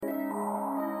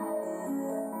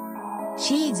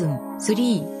Season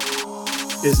 3.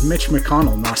 Is Mitch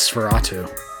McConnell Nosferatu?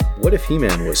 What if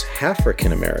He-Man was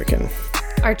African American?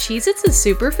 Are Cheez-Its a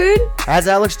superfood? Has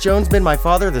Alex Jones been my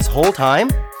father this whole time?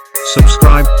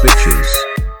 Subscribe, bitches.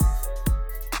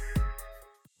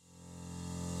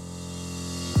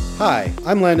 Hi,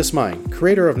 I'm Landis Mine,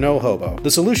 creator of No Hobo, the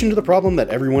solution to the problem that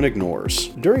everyone ignores.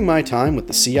 During my time with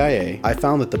the CIA, I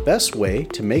found that the best way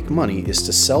to make money is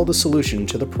to sell the solution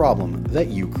to the problem that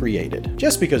you created.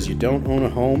 Just because you don't own a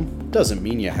home doesn't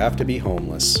mean you have to be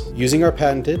homeless. Using our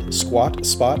patented Squat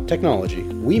Spot technology,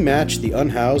 we match the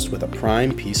unhoused with a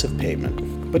prime piece of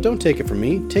pavement. But don't take it from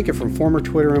me, take it from former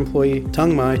Twitter employee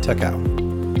Tung Mai Takao.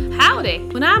 Howdy!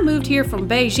 When I moved here from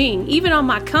Beijing, even on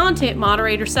my content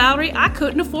moderator salary, I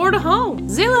couldn't afford a home.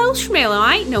 Zillow Schmillow,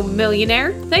 I ain't no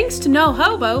millionaire. Thanks to No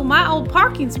Hobo, my old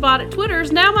parking spot at Twitter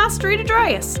is now my street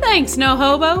address. Thanks, No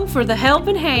Hobo, for the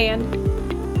helping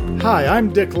hand. Hi,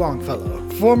 I'm Dick Longfellow,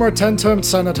 former 10-term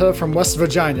senator from West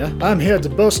Virginia. I'm here to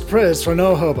boast praise for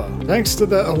No Hobo. Thanks to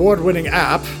the award-winning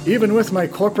app, even with my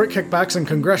corporate kickbacks and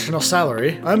congressional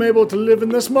salary, I'm able to live in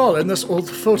this mall in this old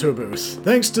photo booth.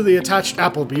 Thanks to the attached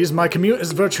Applebee's, my commute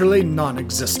is virtually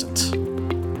non-existent.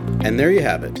 And there you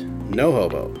have it. No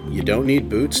Hobo. You don't need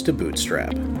boots to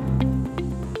bootstrap.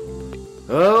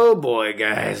 Oh boy,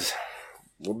 guys.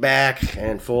 We're back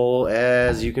and full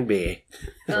as you can be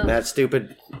from that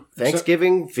stupid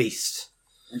Thanksgiving feast.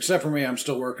 Except for me, I'm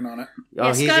still working on it.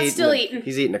 Yeah, Scott's still eating.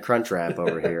 He's eating a Crunchwrap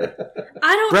over here.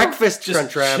 I don't Breakfast Just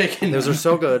Crunchwrap. chicken. Those are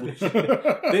so good.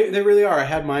 They really are.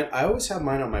 I always have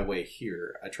mine on my way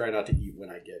here. I try not to eat when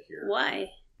I get here. Why?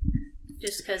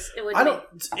 Just because it would.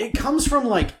 It comes from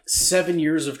like 7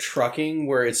 years of trucking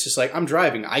where it's just like, I'm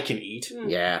driving, I can eat.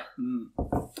 Yeah.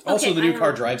 Also, Okay, the new I car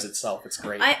know. drives itself. It's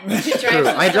great. True.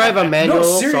 I drive a manual, No,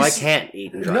 so I seriously. can't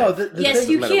eat and drive. No, the Yes, thing-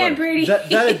 you no matter can, what. Brady.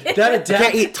 that I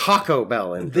can't eat Taco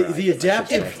Bell and drive, the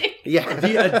adaptive yeah.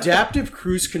 the adaptive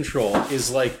cruise control is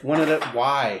like one of the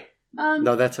why.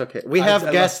 No, that's okay. We have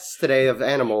guests today of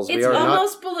animals. It's we are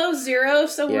almost below zero,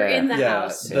 so we're Yeah. in the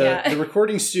house. The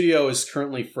recording studio is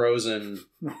currently frozen,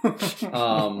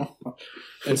 and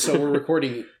so we're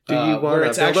recording. Do you where want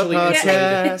it's to build actually a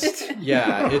insulated. podcast?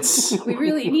 Yeah, it's We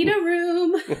really need a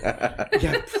room.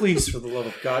 yeah. Please, for the love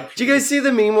of God, Did you guys see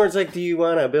the meme where it's like, "Do you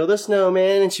want to build a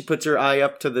snowman?" And she puts her eye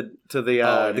up to the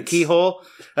it's- keyhole,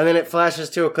 and then it flashes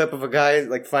to a clip of a guy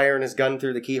like firing his gun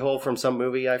through the keyhole from some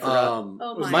movie. I forgot.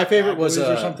 Oh my my favorite was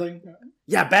or something.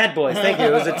 Yeah, Bad Boys. Thank you.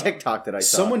 It was a TikTok that I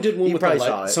saw. someone did one You with probably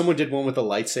saw a it. someone did one with a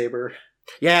lightsaber.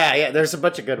 Yeah. There's a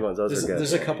bunch of good ones. Those are good.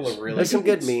 There's a couple of really. There's some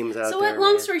good memes out So, there.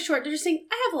 long man. story short, they're just saying,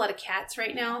 I have a lot of cats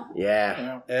right now.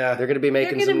 Yeah, Yeah, they're going to be They're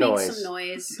making going to some make noise. some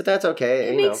noise. But that's okay.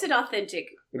 It you makes know. it authentic,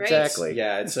 right? Exactly.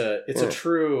 yeah. It's a Yeah.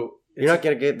 true. You're not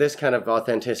going to get this kind of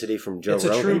authenticity from Joe It's a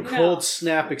Rogan. true No. cold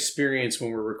snap experience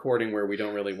when we're recording where we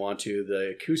don't really want to.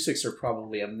 The acoustics are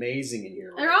probably amazing in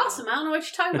here. They're right awesome. I don't know what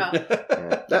you're talking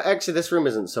about. Yeah. Actually, this room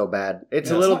isn't so bad. It's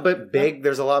Yeah, a it's little not- bit big.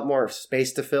 There's a lot more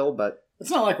space to fill, but It's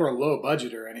not like we're low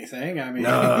budget or anything. I mean,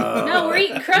 No, we're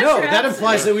eating crunch No, wraps. that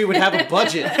implies that we would have a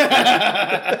budget.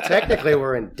 technically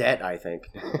we're in debt, I think.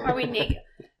 Are we negative?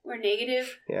 We're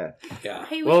negative? Yeah. Yeah.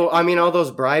 Hey, Well, I mean, all those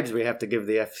bribes we have to give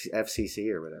the FCC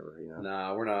or whatever, you know.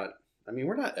 Nah, we're not. I mean,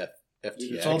 we're not FTX.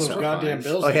 it's all those or goddamn fines.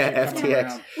 bills. Oh, that yeah, keep coming FTX.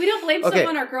 around. we don't blame Okay. stuff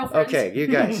on our girlfriends. Okay, you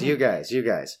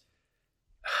guys.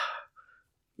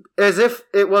 As if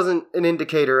it wasn't an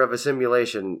indicator of a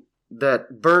simulation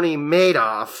that Bernie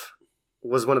Madoff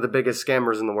was one of the biggest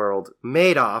scammers in the world.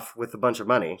 Madoff with a bunch of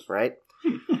money, right?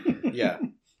 Yeah.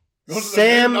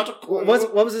 Sam,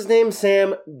 what was his name?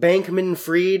 Sam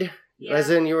Bankman-Fried? Yeah. As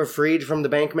in you were freed from the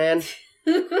bank man?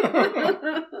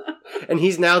 And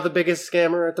he's now the biggest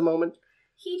scammer at the moment?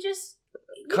 He just...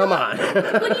 Come on. When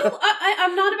you,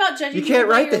 I'm not about judging You can't people by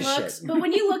write your this looks, shit. but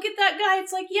when you look at that guy,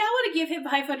 it's like, yeah, I want to give him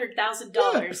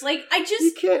 $500,000. Like, I You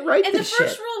just... can't write And the this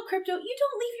first shit. rule of crypto, you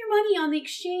don't leave your money on the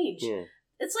exchange. Yeah.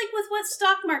 It's like with what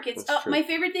stock markets. That's true. My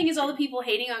favorite thing is all the people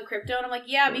hating on crypto, and I'm like,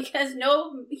 yeah, because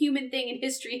no human thing in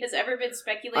history has ever been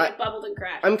speculated, bubbled, and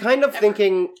crashed. I'm kind of Ever.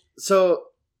 thinking, so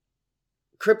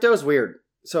crypto is weird.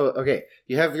 So, okay,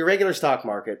 you have your regular stock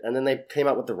market, and then they came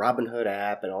out with the Robinhood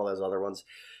app and all those other ones.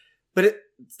 But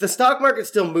the stock market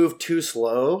still moved too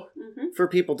slow Mhm. for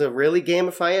people to really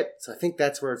gamify it. So I think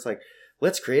that's where it's like,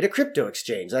 let's create a crypto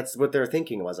exchange. That's what their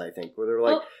thinking was, I think. Where they're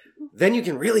like, Well- then you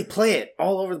can really play it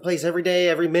all over the place every day,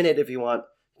 every minute if you want.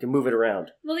 You can move it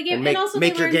around Well, the game, and make, also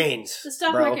make they your learned gains, the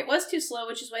stock bro. market was too slow,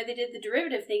 which is why they did the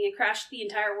derivative thing and crashed the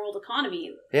entire world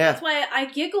economy. Yeah. That's why I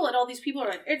giggle at all these people who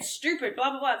are like, it's stupid,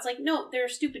 blah, blah, blah. It's like, no, they're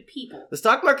stupid people. The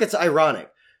stock market's ironic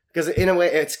because in a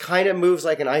way it's kind of moves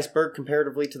like an iceberg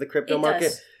comparatively to the crypto It market.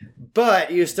 does.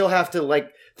 But you still have to,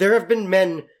 like, there have been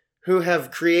men who have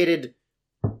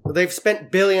they've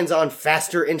spent billions on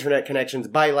faster internet connections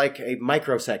by, like, a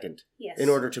microsecond Yes. in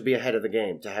order to be ahead of the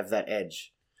game, to have that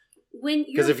edge. When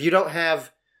Because you're if you don't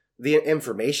have the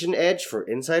information edge for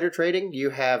insider trading, you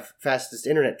have fastest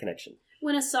internet connection.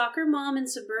 when a soccer mom in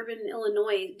suburban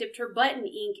Illinois dipped her butt in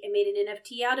ink and made an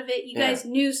NFT out of it, you Yeah. guys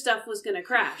knew stuff was going to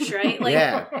crash, right? Like,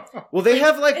 Yeah. Well, they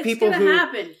have, like, it's people gonna who...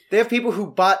 happen. They have people who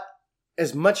bought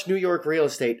as much New York real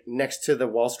estate next to the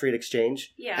Wall Street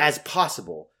Exchange Yeah. as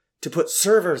possible to put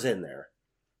servers in there.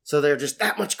 So they're just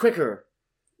that much quicker.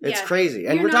 It's Yeah. crazy.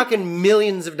 And You're we're not- talking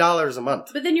millions of dollars a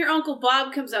month. But then your Uncle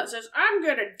Bob comes out and says, I'm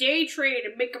going to day trade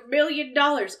and make $1 million.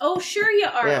 Oh, sure you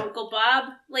are, Yeah. Uncle Bob.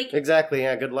 Like, Exactly,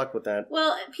 yeah, good luck with that.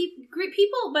 well,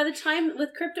 people, by the time,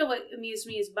 with crypto, what amused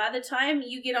me is by the time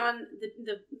you get on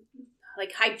the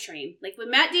like, hype train, like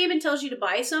when Matt Damon tells you to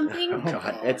buy something, Oh,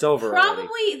 God, it's over already.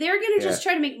 probably they're going to just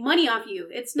try to make money off you.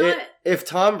 It's not, If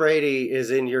Tom Brady is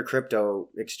in your crypto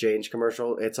exchange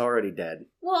commercial, it's already dead.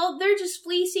 well, they're just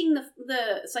fleecing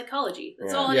the psychology.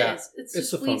 That's Yeah. all it Yeah. is. It's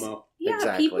just the fleece- FOMO. Yeah,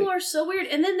 Exactly. people are so weird.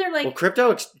 And then they're like, Well,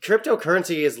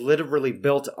 cryptocurrency is literally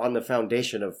built on the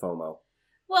foundation of FOMO.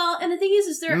 well, and the thing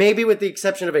is they're, Maybe with the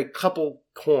exception of a couple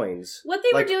coins. what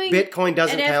they Like, were doing Bitcoin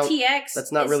doesn't at count. FTX,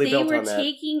 That's not is really they built were on that.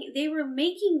 they were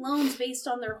making loans based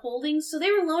on their holdings, so they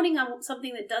were loaning on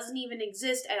something that doesn't even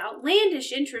exist at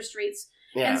outlandish interest rates.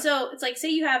 Yeah. And so it's like, say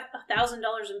you have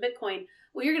 $1,000 in Bitcoin,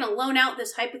 well, you're going to loan out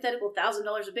this hypothetical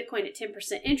 $1,000 of Bitcoin at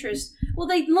 10% interest. Well,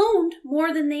 they loaned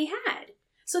more than they had.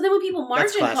 So then when people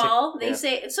That's margin classic. call, they Yeah.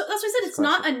 say, so that's why I said it's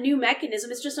not a new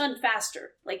mechanism. It's just done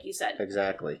faster, like you said.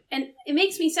 Exactly. And it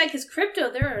makes me sad because crypto,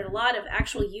 there are a lot of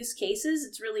actual use cases.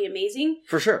 It's really amazing.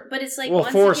 For sure. But it's like, Well,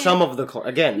 once for again, some of the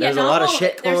again, yeah, there's a not lot of all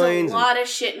shit it. coins. There's a lot of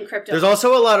shit in crypto. There's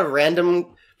also a lot of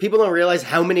random. People don't realize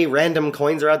how many random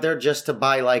coins are out there just to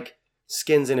buy like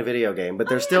skins in a video game, but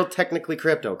they're still technically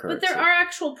cryptocurrency. But there are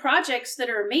actual projects that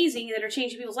are amazing that are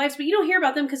changing people's lives, but you don't hear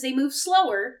about them because they move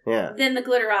slower Yeah. than the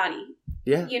glitterati.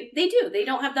 Yeah. They do. They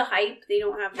don't have the hype. They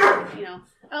don't have the,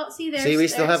 Oh, see, there's... See, we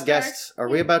still there's have guests. Are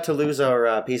we about to lose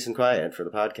our peace and quiet for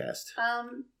the podcast?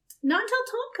 Not until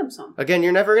Tom comes home. Again,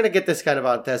 you're never going to get this kind of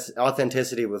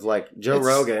authenticity with like Joe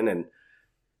Rogan and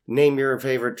name your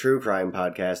favorite true crime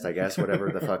podcast, I guess, whatever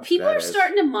the fuck People that are is.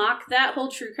 starting to mock that whole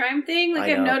true crime thing. Like,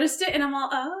 I I've know. noticed it, and I'm all,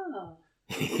 oh.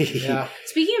 Yeah.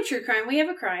 Speaking of true crime, we have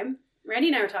a crime. Randy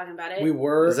and I were talking about it. We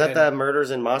were. Is that the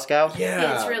murders in Moscow?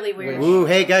 Yeah. It's really weird. Ooh,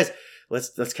 hey guys,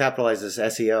 let's capitalize this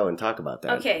SEO and talk about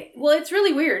that. Okay, well, it's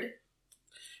really weird.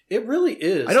 It really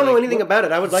is. I don't know Like, anything about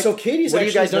it. I would like. So Katie's what do you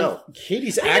actually guys done, know?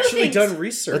 Katie's I know actually things. done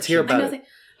research. Let's hear I about know it. that-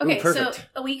 Okay, Ooh, so perfect.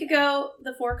 a week ago,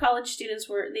 the 4 college students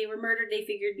were murdered. They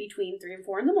figured between 3 and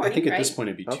 4 in the morning. I think at right? this point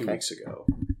it'd be 2 Okay. weeks ago.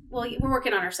 Well, we're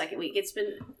working on our second week. It's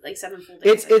been like 7 full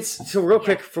days. It's so real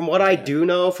quick from what I do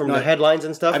know from No, the headlines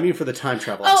and stuff. I mean, for the time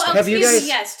travel. Oh, stuff. have you excuse guys me,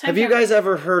 yes, time have you travel. guys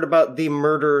ever heard about the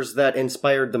murders that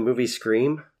inspired the movie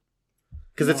Scream?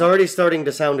 Because it's already starting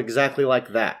to sound exactly like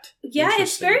that. Yeah, it's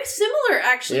Interesting. very similar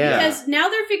actually. Yeah. Because now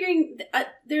they're figuring.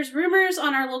 There's rumors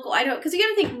on our local Idaho. Because you got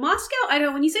to think Moscow,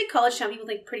 Idaho. When you say college town, people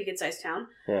think pretty good sized town.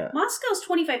 Yeah, Moscow's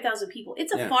 25,000 people.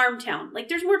 It's a Yeah. farm town. Like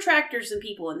there's more tractors than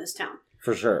people in this town.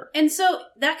 for sure. And so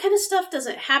that kind of stuff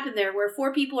doesn't happen there, where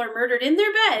 4 people are murdered in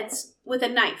their beds with a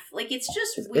knife. Like it's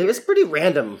just weird. It was pretty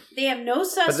random. They have no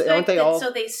suspect, aren't they all- so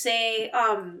they say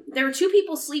there were 2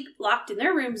 people sleep locked in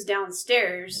their rooms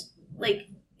downstairs. Like,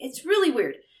 it's really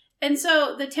weird. And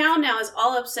so the town now is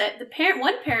all upset.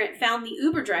 One parent found the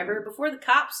Uber driver before the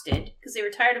cops did, because they were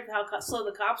tired of how slow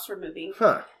the cops were moving.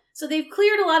 Huh. So they've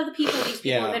cleared a lot of the people these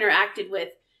people Yeah. have interacted with.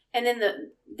 And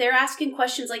then they're asking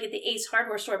questions like at the Ace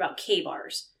Hardware store about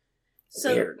K-bars.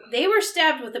 So Weird. they were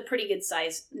stabbed with a pretty good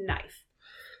sized knife.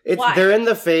 It's Why? they're in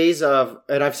the phase of,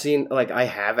 and I've seen I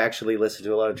have actually listened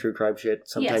to a lot of true crime shit.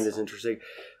 Sometimes Yes. it's interesting.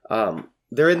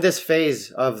 They're in this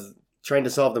phase of trying to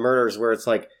solve the murders where it's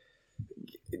like,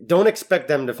 don't expect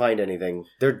them to find anything.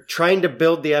 They're trying to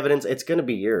build the evidence. It's going to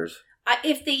be years.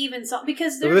 If they even saw,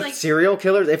 because they're With like, serial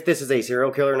killers, if this is a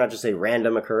serial killer, not just a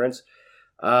random occurrence,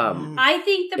 I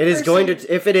think the it is person, going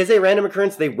to. If it is a random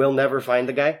occurrence, they will never find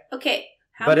the guy. Okay.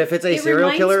 But if it's a it serial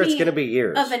reminds killer, it's me going to be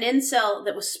years. of an incel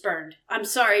that was spurned. I'm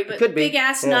sorry, but Could be, big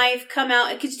ass yeah. knife come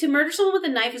out, because to murder someone with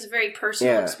a knife is a very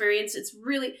personal Yeah. experience. It's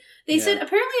really, they Yeah. said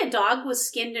apparently a dog was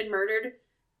skinned and murdered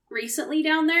recently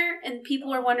down there, and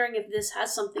people are wondering if this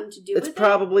has something to do with It's it.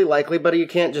 probably likely, but you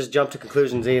can't just jump to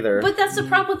conclusions either. But that's the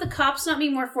problem with the cops not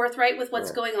being more forthright with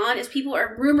what's going on, is people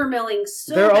are rumor milling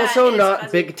so They're bad, also and it's not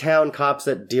causing- big town cops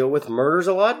that deal with murders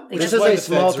a lot. Which This is is why a the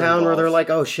small feds are town where they're involved. like,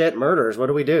 oh shit, murders, what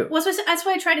do we do? Well, that's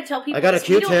why I try to tell people. I got a is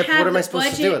we don't Q-tip, have what am I the supposed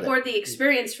to budget do with it? or the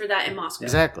experience for that in Moscow.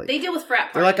 Exactly. They deal with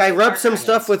frat parties. They're like, I and rubbed some car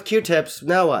stuff accidents. with Q-tips,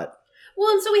 now what? Well,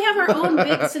 and so we have our own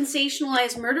big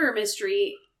sensationalized murder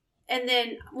mystery. And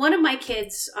then one of my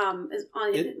kids, is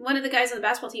on one of the guys on the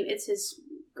basketball team, it's his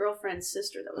girlfriend's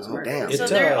sister that was Oh, murdered. damn. So It,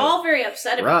 they're all very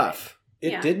upset about Rough.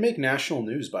 It Yeah. did make national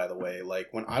news, by the way. Like,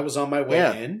 when I was on my way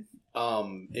Yeah. in,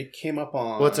 it came up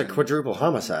on... Well, it's a quadruple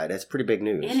homicide. It's pretty big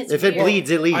news. And it's If it weird. bleeds,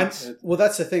 it leads. Well,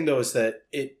 that's the thing, though, is that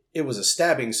it was a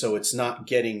stabbing, so it's not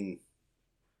getting...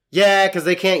 Yeah, because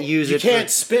they can't use You it. can't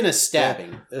spin a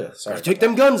stabbing. Ugh, sorry. Take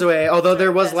them guns away. Although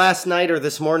there was last night or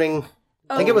this morning.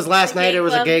 I think it was last night. It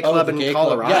was a gay club the in gay club.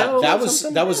 Colorado. Yeah, or that was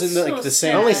something? that was in the, That's like so the I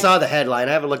same. only sad. saw the headline.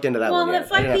 I haven't looked into that Well, one the yet. I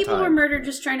 5 didn't have people were time. murdered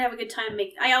just trying to have a good time.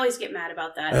 I always get mad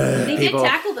about that. They People. did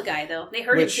tackle the guy, though. They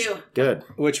hurt Which- him, too. Good.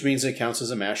 Which means it counts as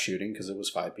a mass shooting because it was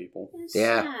 5 people. It's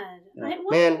Yeah. sad. Yeah. Why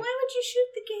Man. would you shoot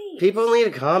the gays? People need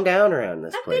to calm down around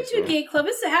this I've been place. to a man. gay club.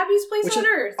 It's the happiest place Which on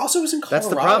earth. also was in Colorado.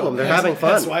 That's the problem. They're having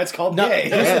fun. That's why it's called No, gay.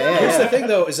 here's, Yeah, here's yeah. the thing,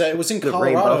 though, is that it was in The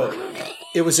Colorado. rainbow.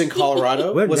 It was in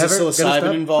Colorado. We're Was a never gonna psilocybin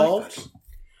stop. involved?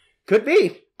 Could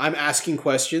be. I'm asking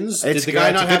questions. It's Did the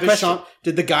guy that's a not good have his question.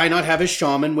 Did the guy not have his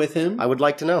shaman with him? I would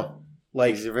like to know.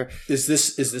 Like, is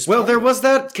this? Well, there was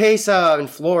that case in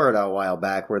Florida a while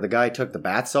back where the guy took the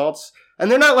bath salts. And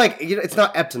they're not like, it's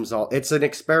not Epsom salt. It's an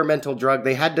experimental drug.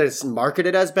 They had to market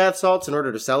it as bath salts in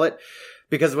order to sell it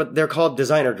because they're called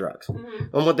designer drugs. Mhm.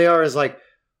 And what they are is like,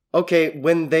 okay,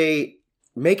 when they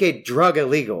make a drug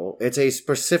illegal, it's a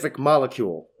specific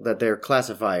molecule that they're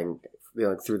classifying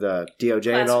through the DOJ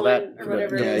and Class all that. 1 or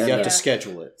whatever it Yeah, is, you have yeah. to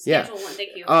schedule it. Yeah. Schedule 1, thank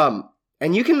you.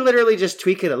 And you can literally just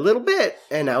tweak it a little bit,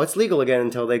 and now it's legal again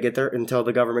until the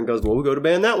government goes, well, we'll go to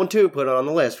ban that one too, put it on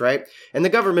the list, right? And the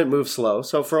government moves slow,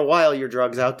 so for a while your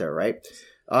drug's out there, right?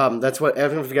 That's what, I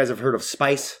don't know if you guys have heard of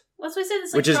Spice. Well, that's what I said.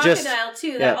 It's like which is just- crocodile,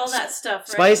 too. yeah. All that stuff, right?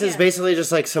 Spice is Yeah. basically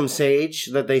just like some sage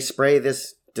that they spray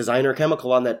this designer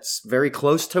chemical on that's very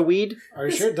close to weed. Are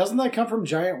you sure? Doesn't that come from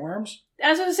giant worms? I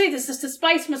was going to say, this is the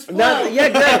spice must flow. Yeah,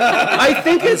 exactly.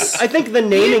 I think the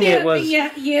naming it was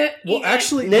Well,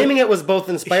 actually, naming it was both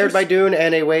inspired by Dune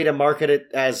and a way to market it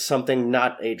as something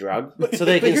not a drug, so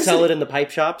they but can here's sell the- it in the pipe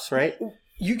shops, right?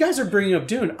 you guys are bringing up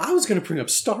Dune. I was going to bring up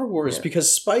Star Wars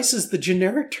because spice is the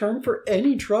generic term for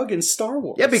any drug in Star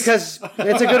Wars. Yeah, because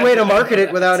it's a good way to market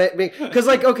it without it being... Because,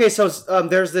 like, okay, so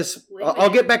there's this... Wait a minute. I'll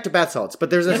get back to bath salts,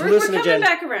 but there's this We're coming hallucinogen...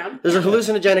 back around. There's a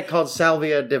hallucinogenic called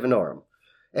Salvia divinorum.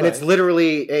 And it's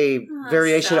literally a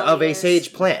variation of a salvias.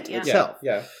 sage plant Yeah. itself.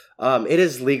 Yeah. It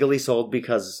is legally sold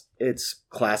because it's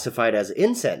classified as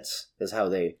incense, is how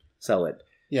they sell it.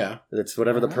 Yeah. It's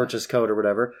whatever the purchase code or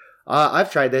whatever.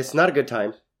 I've tried this. Not a good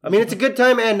time. I mean, it's a good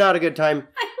time and not a good time.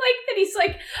 I like that he's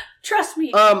like, trust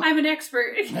me, Um, I'm an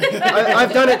expert.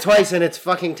 I've done it twice and it's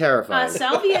fucking terrifying.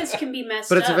 Salvias can be messed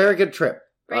But it's a up. very good trip.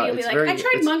 Right, you'll be It's like, very- I tried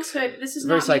it's- Monk's Hood. This is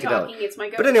very not me psychedelic. talking. It's my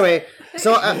ghost. But anyway,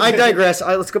 so I digress.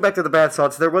 Let's go back to the bath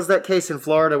salts. There was that case in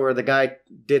Florida where the guy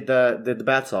did the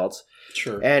bath salts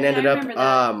Sure. and ended I up remember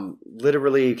that.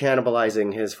 literally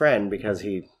cannibalizing his friend because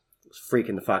he was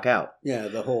freaking the fuck out. Yeah,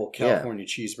 the whole California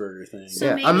cheeseburger thing. So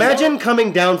Yeah. maybe- Imagine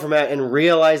coming down from that and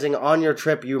realizing on your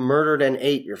trip you murdered and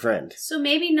ate your friend. So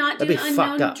maybe not do That'd be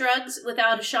fucked unknown up. drugs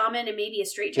without a shaman and maybe a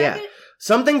straitjacket?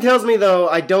 Something tells me though,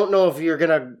 I don't know if you're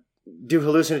gonna do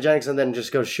hallucinogenics and then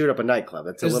just go shoot up a nightclub.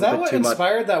 It's a Is little that bit what too much.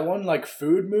 inspired that one like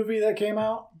food movie that came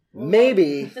out?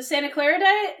 Maybe. The Santa Clara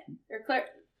diet? Or Clara...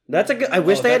 That's a good. I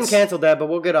wish Oh, they hadn't that's- canceled that, but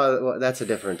we'll get on. Well, that's a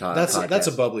different topic. That's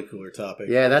a bubbly cooler topic.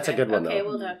 Yeah, that's a Okay, good one okay, though.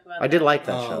 we'll talk about I did that. like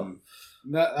that show,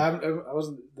 No, I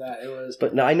wasn't that. It was.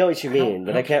 but no, I know what you mean,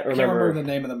 but I can't remember. the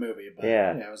name of the movie. But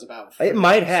Yeah. it was about. It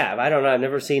might have. I don't know. I've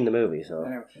never seen the movie, so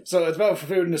Anyway, so it's about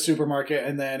food in a supermarket,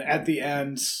 and then at the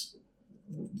end,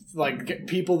 like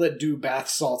people that do bath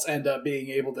salts end up being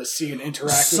able to see and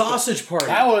interact. Sausage Party. With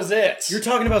that was it. You're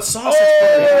talking about Sausage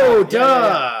Oh, Party. duh!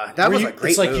 Yeah, That Where was you- a great.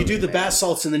 It's like movie, you do the man. bath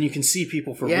salts and then you can see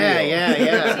people for Yeah, real.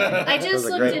 yeah. I That just was a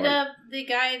looked great it one. up. The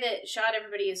guy that shot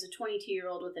everybody is a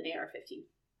 22-year-old with an AR-15.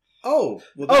 Oh,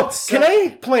 well, Oh, that's, can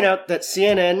I point out that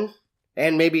CNN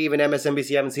and maybe even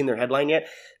MSNBC haven't seen their headline yet?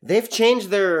 They've changed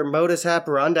their modus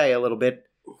operandi a little bit,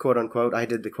 quote unquote. I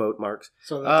did the quote marks.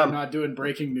 So that they're not doing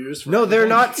breaking news. For No, they're everything?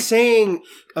 not saying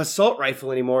assault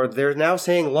rifle anymore. They're now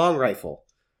saying long rifle.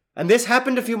 And this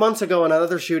happened a few months ago in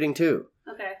another shooting too.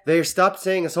 Okay. They stopped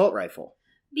saying assault rifle.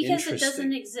 Because it Interesting.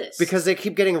 doesn't exist. Because they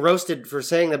keep getting roasted for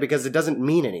saying that because it doesn't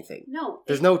mean anything. no,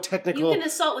 There's no technical... You can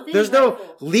assault with any There's no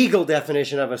rifle. legal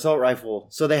definition of assault rifle,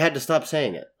 so they had to stop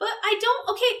saying it. But I don't.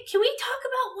 Okay, can we talk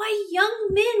about why young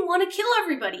men want to kill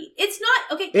everybody? It's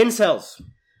not okay. Incels.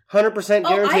 100% Oh,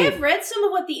 guaranteed. I have read some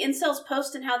of what the incels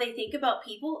post and how they think about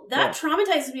people. That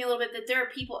traumatizes me a little bit that there are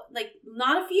people, like,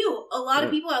 not a few, a lot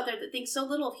of people out there that think so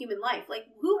little of human life. Like,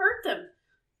 who hurt them?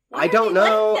 Why I are don't they like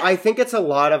know. that? I think it's a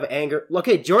lot of anger.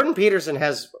 Okay, Jordan Peterson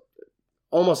has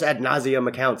almost ad nauseum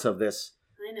accounts of this.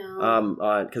 I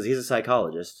know. Because he's a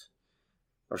psychologist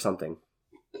or something.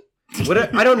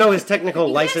 I don't know his technical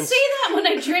You license. can't say that when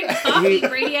I drink coffee,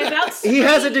 Brady. I'm about He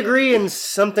has a degree in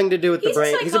something to do with the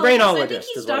brain. He's a brainologist, I think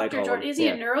he's is what I Dr. call Jordan. him. Is he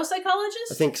Yeah. a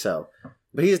neuropsychologist? I think so.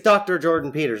 But he's Dr.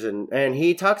 Jordan Peterson, and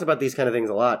he talks about these kind of things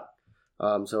a lot.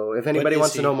 So if anybody is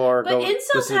wants to he? know more, But go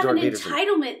incels listen to have an Jordan Peterson.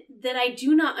 entitlement that I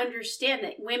do not understand.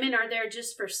 That women are there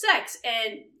just for sex,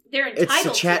 and they're entitled.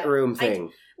 It's a chat to it. room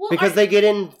thing. Well, Because they get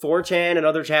in 4chan and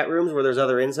other chat rooms where there's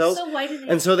other incels, So why do they?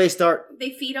 and so they start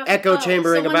they feed off echo the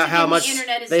chambering so once about how again, much the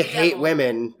internet is they the hate devil.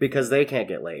 women because they can't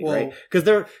get laid, Well- right?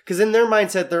 Because in their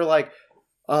mindset they're like,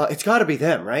 it's got to be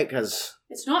them, right? It's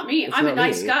not me. It's I'm a not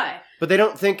nice me. guy. But they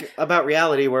don't think about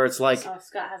reality where it's like, Oh,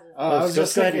 Scott has a. I was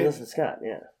just go ahead and thinking. listen to Scott,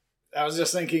 yeah. I was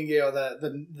just thinking,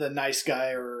 the nice guy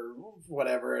or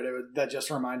whatever. That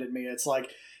just reminded me. It's like,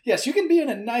 yes, you can be in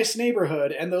a nice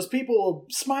neighborhood, and those people will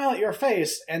smile at your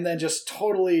face, and then just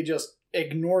totally just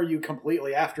ignore you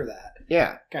completely after that.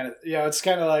 Yeah. Kind of, it's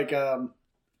kind of like,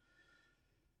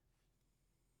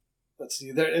 let's see.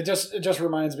 It just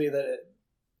reminds me that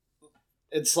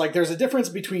it's like there's a difference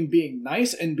between being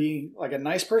nice and being like a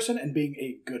nice person and being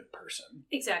a good person.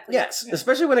 Exactly. Yes,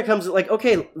 especially when it comes to, like,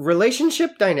 okay,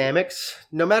 relationship dynamics,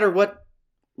 no matter what,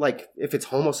 like, if it's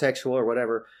homosexual or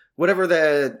whatever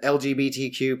the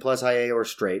LGBTQ plus IA or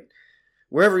straight,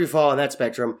 wherever you fall on that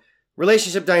spectrum,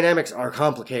 relationship dynamics are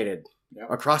complicated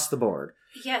across the board.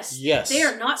 Yes. Yes. They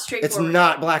are not It's straightforward.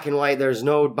 not black and white. There's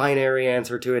no binary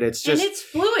answer to it. It's just... and it's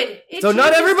fluid. It so not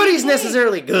changes everybody's day to day.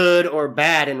 necessarily good or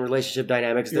bad in relationship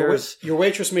dynamics. Your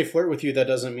waitress may flirt with you. That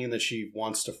doesn't mean that she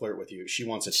wants to flirt with you. She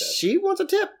wants a tip. She wants a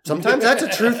tip. Sometimes that's a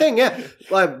true thing, yeah.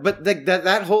 But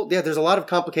that whole... Yeah, there's a lot of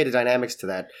complicated dynamics to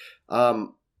that.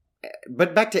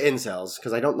 But back to incels,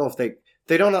 because I don't know if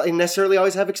they don't necessarily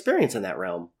always have experience in that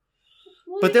realm.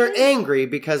 Well, But they're yeah. angry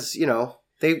because,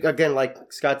 they, again, like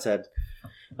Scott said,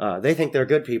 they think they're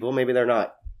good people. Maybe they're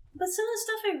not. But some of the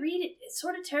stuff I read, it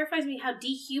sort of terrifies me how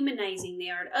dehumanizing they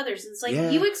are to others. It's like Yeah.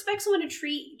 you expect someone to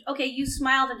treat, okay, you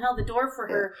smiled and held the door for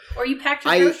her, or you packed her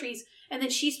I- groceries, and then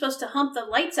she's supposed to hump the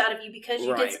lights out of you because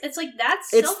you Right. did. It's like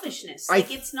that's It's- selfishness. I-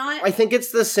 Like it's not. I think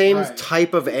it's the same Right.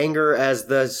 type of anger as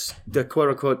the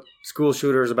quote-unquote school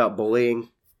shooters about bullying.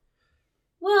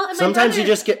 well, and my Sometimes you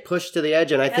brother- just get pushed to the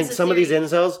edge, and I That's think a some of these theory.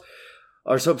 incels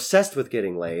are so obsessed with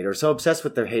getting laid, or so obsessed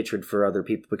with their hatred for other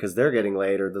people because they're getting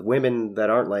laid, or the women that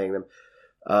aren't laying them.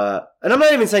 And I'm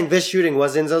not even saying this shooting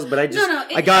was incels, but I just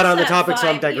I got on the topic, so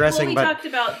I'm digressing. We but talked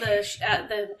about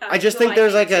the. I just think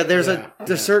there's like a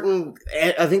Yeah. certain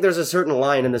I think there's a certain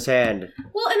line in the sand,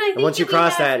 Well, and I think and once you that we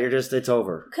cross have- that, it's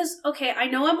over. Because, okay, I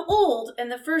know I'm old,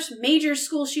 and the first major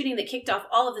school shooting that kicked off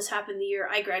all of this happened the year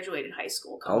I graduated high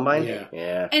school. Columbine, Yeah.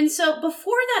 yeah. And so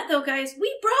before that, though, guys,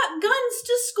 we brought guns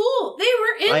to school. They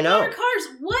were in I know. our cars.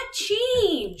 What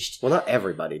changed? Well, not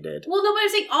everybody did. Well, no, but I'm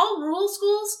saying all rural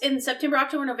schools in September,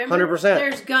 October, November, 100%.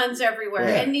 there's guns everywhere.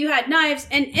 Yeah. And you had knives,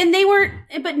 and they weren't,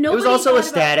 but It nobody was also thought a about-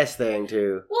 status thing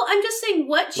too. Well, I'm just saying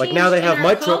what changed. Like now they in have our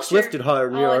my trucks culture- lifted higher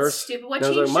than Oh, yours. it's stupid. What And I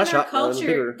was changed like, my in our shotgun was culture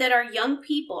bigger. that our young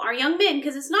people, our young men,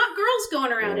 because it's not girls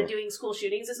going around Yeah. and doing school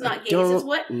shootings. It's not I gays. It's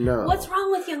don't know. what's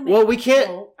wrong with young men? Well, we can't.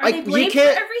 Are they you blamed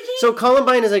can't. for everything? So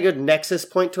Columbine is a good nexus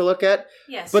point to look at,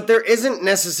 yes, but there isn't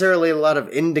necessarily a lot of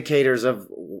indicators of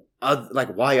like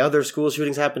why other school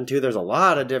shootings happen too. There's a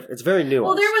lot of different. It's very nuanced.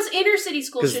 well, there was inner city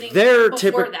school 'Cause shootings their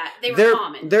before typi- that. They were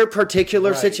common. Their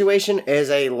particular Right. situation is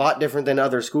a lot different than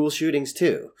other school shootings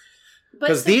too. But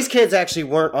Because so- these kids actually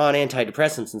weren't on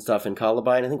antidepressants and stuff in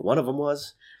Columbine. I think one of them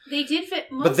was. they did fit.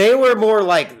 But they were more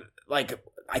like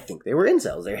I think they were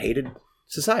incels. They hated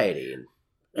society and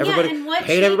everybody and what hate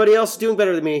changed- everybody else doing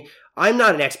better than me. I'm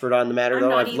not an expert on the matter I'm though.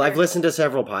 not I've either. listened to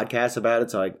several podcasts about it,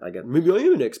 so I get maybe I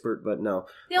am an expert, but no.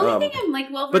 The only thing I'm like,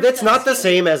 well, But that's not the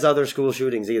same as other school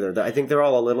shootings either. I think they're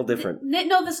all a little different.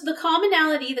 No, the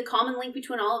commonality, the common link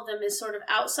between all of them is sort of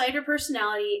outsider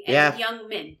personality and Yeah. young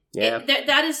men. Yeah.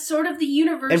 That is sort of the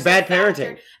universal And bad factor.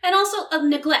 parenting. And also a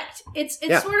neglect. It's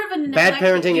Yeah. sort of a neglect. Bad that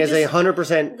parenting you is just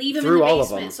 100% leave him through in the all of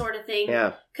basement them. sort of thing.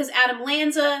 Yeah. Because Adam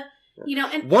Lanza,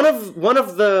 and One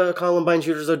of the Columbine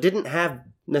shooters though didn't have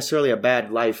necessarily a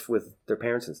bad life with their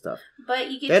parents and stuff.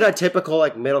 But you get They had a typical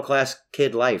like middle class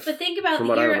kid life. But think about from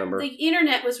what I remember. the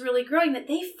internet was really growing, that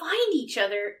they find each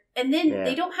other and then Yeah.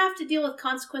 they don't have to deal with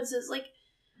consequences. Like,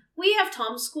 we have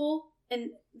Tom's School,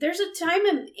 and there's a time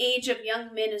and age of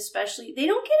young men especially, they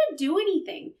don't get to do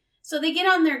anything. So they get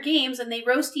on their games and they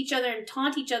roast each other and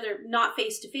taunt each other, not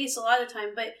face to face a lot of the time,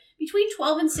 but between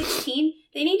 12 and 16,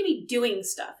 they need to be doing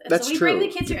stuff. And That's so we true. bring the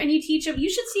kids here and you teach them. You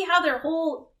should see how their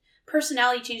whole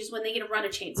personality changes when they get to run a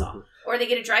chainsaw or they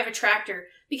get to drive a tractor,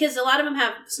 because a lot of them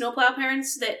have snowplow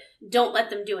parents that don't let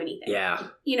them do anything. Yeah.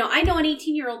 You know, I know an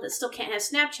 18-year-old that still can't have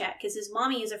Snapchat because his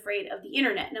mommy is afraid of the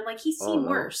internet. And I'm like, he's seen no.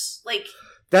 worse. Like,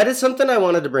 That is something I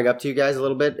wanted to bring up to you guys a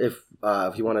little bit, if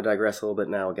you want to digress a little bit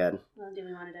now again. well, do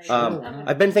we want to dive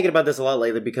I've been thinking about this a lot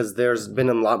lately because there's been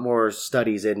a lot more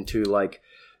studies into like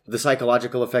the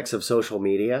psychological effects of social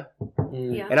media.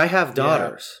 Yeah. And I have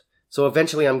daughters. So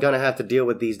eventually I'm going to have to deal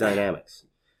with these dynamics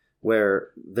where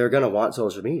they're going to want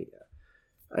social media.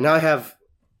 And now I have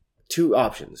two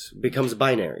options. It becomes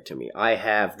binary to me. I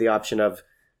have the option of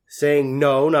saying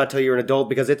no, not till you're an adult,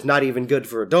 because it's not even good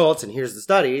for adults, and here's the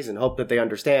studies, and hope that they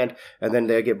understand, and then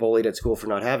they get bullied at school for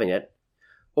not having it.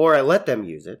 Or I let them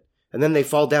use it, and then they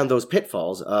fall down those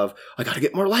pitfalls of, I gotta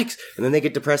get more likes, and then they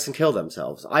get depressed and kill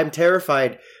themselves. I'm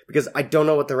terrified because I don't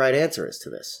know what the right answer is to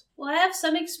this. Well, I have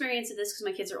some experience of this because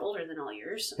my kids are older than all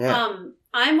yours. Yeah.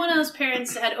 I'm one of those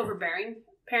parents that had overbearing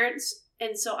parents,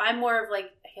 and so I'm more of like,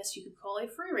 I guess you could call a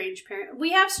free range parent.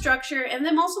 We have structure, and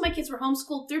then also my kids were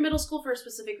homeschooled through middle school for a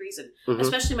specific reason,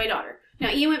 especially my daughter. Now,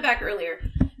 Ian went back earlier.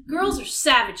 Girls are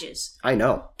savages. I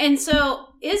know. And so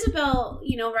Isabel,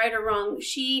 you know, right or wrong,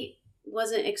 she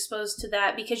wasn't exposed to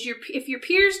that because if your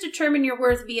peers determine your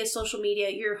worth via social media,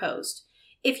 you're a host.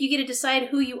 If you get to decide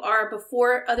who you are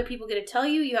before other people get to tell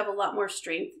you, you have a lot more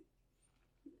strength.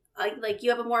 Like you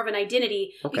have a more of an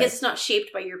identity because it's not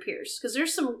shaped by your peers. Because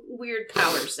there's some weird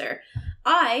powers there.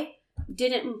 I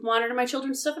didn't monitor my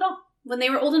children's stuff at all. When they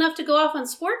were old enough to go off on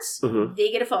sports,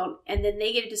 they get a phone and then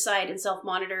they get to decide and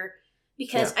self-monitor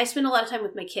because I spend a lot of time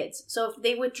with my kids. So if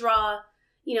they withdraw,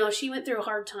 you know, she went through a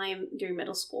hard time during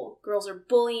middle school. Girls are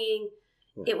bullying.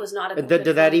 It was not a Did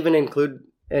that even include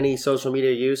any social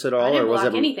media use at all? I didn't or was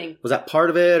block it anything. Was that part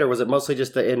of it, or was it mostly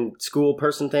just the in-school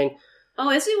person thing? Oh,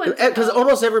 as we went Because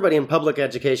almost everybody in public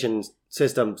education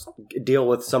systems deal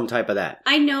with some type of that.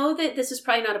 I know that this is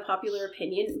probably not a popular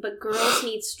opinion, but girls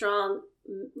need strong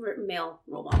male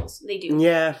role models. They do.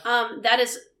 Yeah. That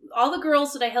is all the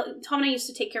girls that I held. Tom and I used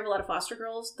to take care of a lot of foster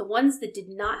girls. The ones that did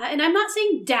not have, and I'm not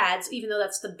saying dads, even though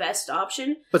that's the best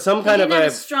option. But some They kind of didn't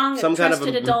have a a strong, some kind of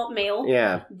trusted a- adult male.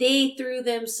 Yeah. They threw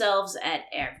themselves at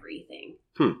everything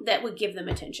that would give them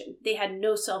attention. They had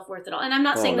no self-worth at all. And I'm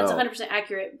not saying that's no. 100%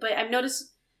 accurate, but I've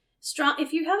noticed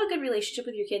if you have a good relationship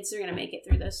with your kids, they're going to make it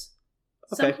through this.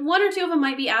 Okay. One or two of them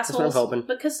might be assholes. what I'm hoping.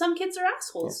 Because some kids are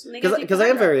assholes. and they gotta Because take I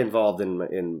am care of very them. involved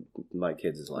in my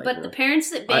kids' life. But you the know?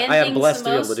 parents that ban I am things blessed the to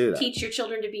be able to most do that. teach your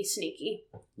children to be sneaky.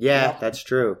 Yeah, that's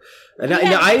true. And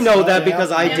Yeah. I know that Yeah, because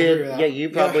I I agree did. with that. Yeah, you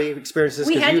probably experienced this.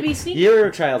 We 'cause had you, to be sneaky. Your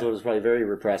childhood was probably very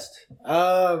repressed.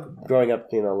 Uh, Growing up,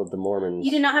 you know, with the Mormons.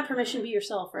 You did not have permission to be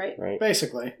yourself, right? Right.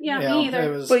 basically. Yeah, me either. It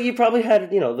was, But you probably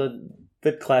had, you know,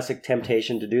 the classic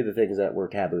temptation to do the things that were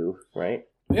taboo, right?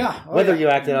 yeah. Oh, Whether yeah. you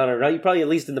acted on it or not, you probably at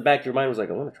least in the back of your mind was like,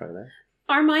 I want to try that.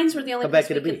 Our minds were the only How bad place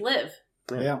we could it could be? live.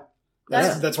 Yeah.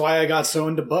 That's- That's why I got so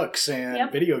into books and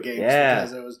Yep. video games. Yeah.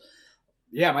 Because it was,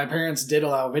 my parents did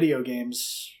allow video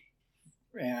games,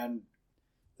 and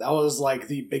that was like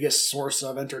the biggest source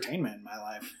of entertainment in my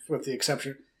life, with the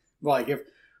exception, like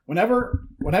whenever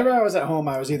I was at home,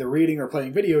 I was either reading or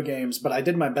playing video games, but I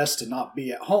did my best to not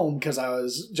be at home because I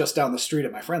was just down the street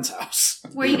at my friend's house.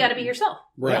 Where you got to be yourself.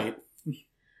 Right.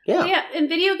 Yeah. Yeah, and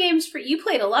video games you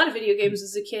played a lot of video games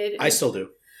as a kid. I still do.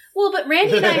 Well, but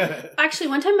Randy and I, actually,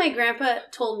 one time my grandpa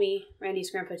told me, Randy's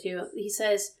grandpa too, he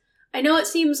says, I know it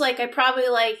seems like I probably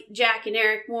like Jack and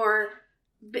Eric more,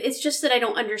 but it's just that I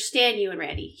don't understand you and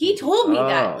Randy. He told me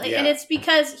that. Oh, And it's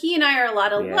because he and I are a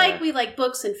lot alike. Yeah. We like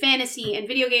books and fantasy and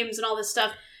video games and all this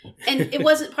stuff. And it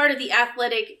wasn't part of the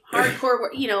athletic, hardcore,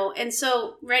 you know, and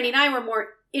so Randy and I were more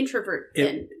introvert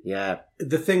than... Yeah.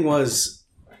 The thing was,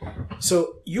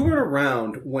 so you weren't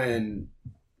around when,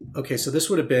 okay, so this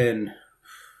would have been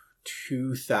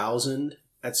 2000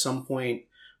 at some point,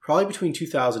 probably between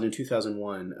 2000 and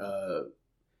 2001.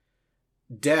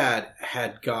 Dad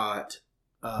had got,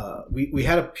 we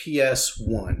had a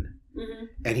PS1, Mhm.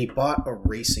 and he bought a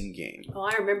racing game. Oh,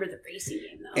 I remember the racing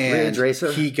game, though. And Ridge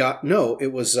Racer? he got, no,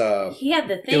 it was, He had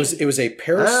the thing. it was a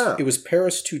Paris, Oh. it was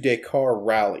Paris to Dakar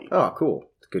rally. Oh, cool.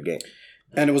 It's a good game.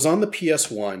 And it was on the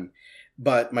PS1.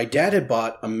 but my dad had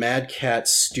bought a Mad Catz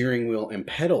steering wheel and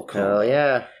pedal combo. Oh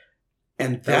yeah,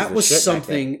 And That that was was the shit back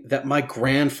something that my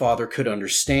grandfather could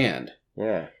understand.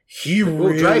 yeah. He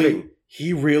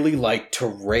really liked to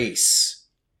race.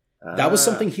 That was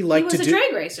something he liked he was to a do.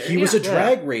 drag racer. He was a Yeah.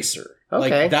 drag racer.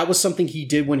 Okay. Like that was something he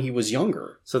did when he was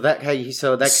younger. So that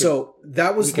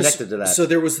That was you connected to that. So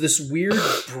there was this weird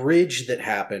bridge that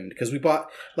happened because we bought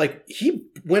he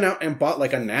went out and bought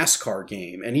like a NASCAR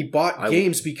game, and he bought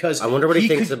games because I wonder what he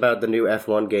thinks could, about the new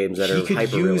F1 games that are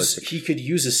hyper realistic. he could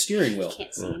use a steering wheel.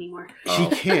 Can't see anymore. He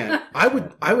can't. I would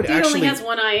Dude actually only has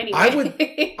one eye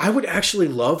anyway. I would actually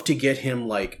love to get him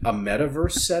like a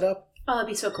metaverse setup Oh, that'd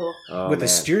be so cool. with man. a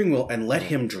steering wheel and let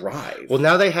him drive. Well,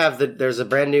 now they have there's a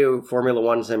brand new Formula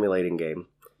One simulating game.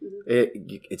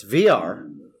 It's VR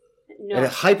No. and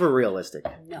it's hyper realistic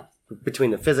No. between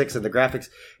the physics and the graphics.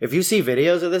 If you see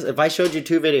videos of this, if I showed you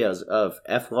 2 videos of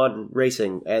F1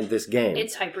 racing and this game,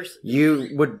 It's hyper. you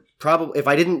would probably, if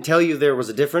I didn't tell you there was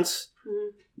a difference, Mhm.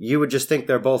 you would just think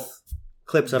they're both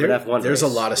clips of an F1 There's a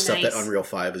race. lot of stuff that Nice. Unreal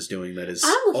 5 is doing that is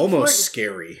I'm looking forward almost to-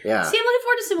 scary. Yeah. See, I'm looking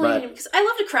forward to simulating because I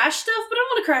love to crash stuff, but I don't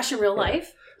want to crash in real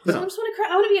life. So I just want to.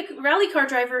 I want to be a rally car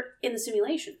driver in the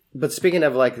simulation. But speaking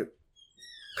of like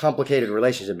complicated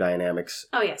relationship dynamics,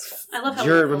 Oh yes, I love how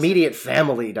your Michael's- immediate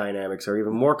family dynamics are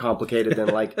even more complicated than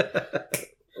like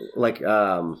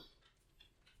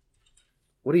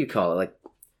what do you call it? Like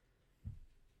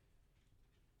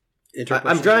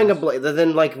I'm drawing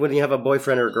then like when you have a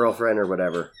boyfriend or a girlfriend or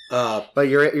whatever. But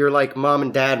you're like mom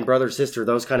and dad and brother sister.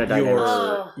 Those kind of dynamics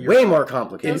are Oh. way more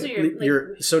complicated. Those are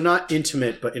your so not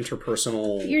intimate but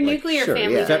interpersonal. your nuclear sure,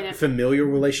 family yeah. dynamic. Familiar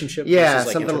relationship. Yeah, versus,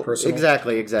 like, something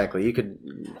interpersonal. exactly. You could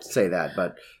say that,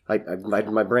 but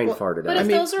my brain farted but out. if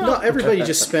those are all- not everybody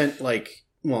just spent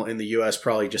in the U.S.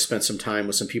 probably just spent some time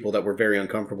with some people that were very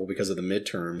uncomfortable because of the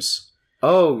midterms.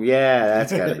 Oh yeah,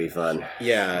 that's got to be fun.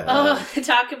 Yeah. Oh,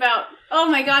 talk about! Oh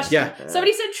my gosh! Yeah.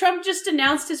 Somebody said Trump just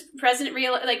announced his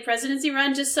presidency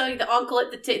run just so the uncle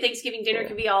at the Thanksgiving dinner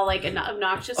could be all like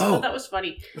obnoxious. Oh. Oh, that was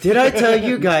funny. Did I tell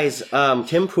you guys?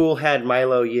 Tim Pool had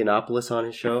Milo Yiannopoulos on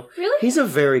his show. Really? He's a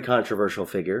very controversial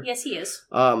figure. Yes, he is.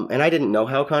 And I didn't know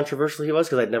how controversial he was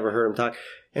because I'd never heard him talk.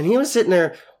 And he was sitting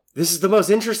there. This is the most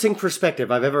interesting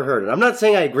perspective I've ever heard. And I'm not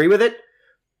saying I agree with it,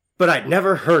 but I'd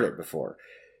never heard it before.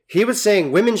 He was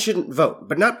saying women shouldn't vote,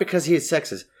 but not because he is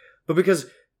sexist, but because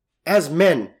as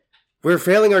men, we're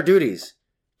failing our duties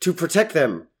to protect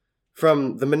them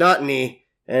from the monotony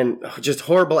and just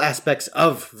horrible aspects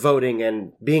of voting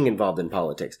and being involved in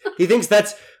politics. He thinks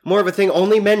that's more of a thing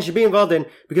only men should be involved in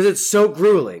because it's so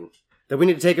grueling that we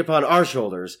need to take it upon our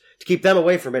shoulders to keep them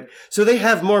away from it so they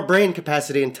have more brain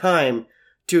capacity and time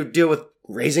to deal with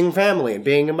raising family and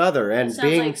being a mother and Sounds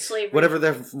being like slavery. whatever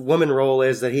the woman role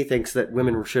is that he thinks that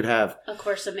women should have. Of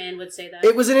course, a man would say that.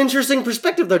 It was an interesting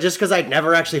perspective, though, just because I'd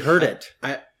never actually heard it.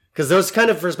 Because those kind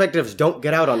of perspectives don't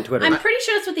get out on Twitter. I'm pretty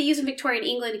sure that's what they use in Victorian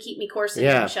England to keep me corseted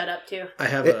Yeah. and shut up too. I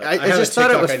have. I I have just a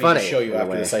thought it TikTok was I need funny, to show you in a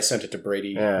after way. this. I sent it to Brady.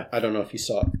 Yeah. I don't know if you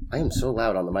saw it. I am so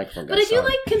loud on the microphone. But I do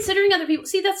like considering other people.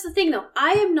 See, that's the thing, though.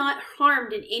 I am not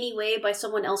harmed in any way by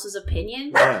someone else's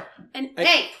opinion. Yeah.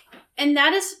 And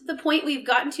that is the point we've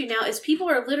gotten to now. Is people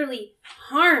are literally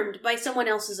harmed by someone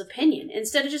else's opinion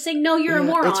instead of just saying, "No, you're a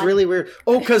moron." It's really weird.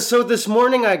 Oh, because so this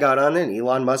morning I got on and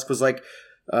Elon Musk was like,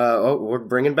 we're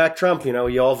bringing back Trump. You know,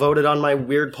 you all voted on my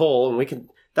weird poll, and we can.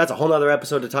 That's a whole other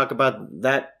episode to talk about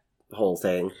that whole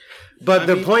thing. But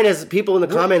the point is, people in the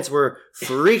comments were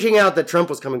freaking out that Trump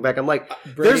was coming back. I'm like,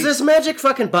 there's this magic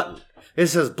fucking button. It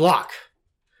says block.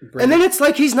 Brady, And then it's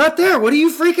like he's not there. What are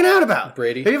you freaking out about?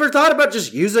 Brady? Have you ever thought about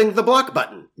just using the block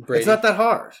button? Brady? It's not that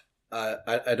hard.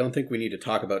 I don't think we need to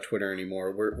talk about Twitter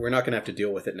anymore. We're not going to have to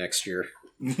deal with it next year.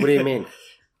 What do you mean?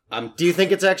 Do you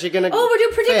think it's actually going to Oh, we're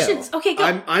doing predictions. fail? Okay,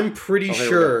 go. I'm pretty here we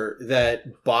sure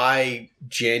that by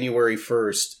January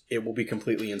 1st, it will be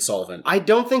completely insolvent. I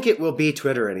don't think it will be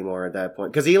Twitter anymore at that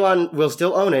point. Because Elon will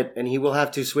still own it, and he will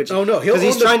have to switch. Oh, no, he'll Because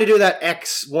he's own the- trying to do that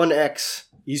X.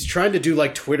 He's trying to do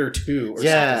like Twitter 2 or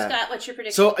Yeah. Scott, what's your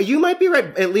prediction? So you might be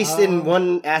right. At least in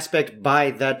one aspect,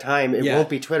 by that time, it Yeah. won't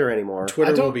be Twitter anymore. something.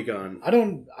 Twitter I don't- will be gone. I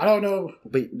don't know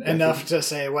But enough to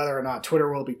say whether or not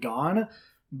Twitter will be gone,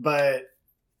 but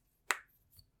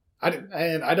I'm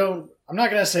not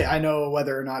going to say I know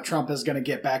whether or not Trump is going to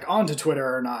get back onto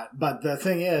Twitter or not. But the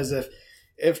thing is,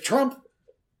 if Trump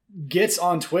gets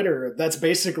on Twitter, that's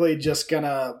basically just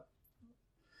gonna.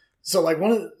 So like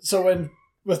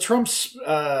with Trump's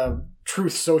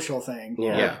Truth Social thing,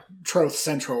 Yeah. Truth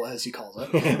Central as he calls it,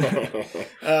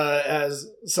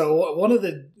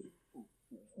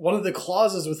 one of the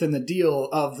clauses within the deal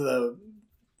of the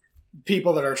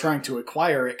people that are trying to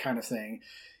acquire it, kind of thing,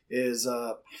 is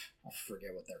I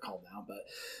forget what they're called now, but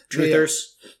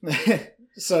Truthers.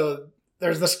 So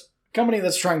there's this company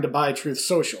that's trying to buy Truth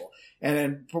Social.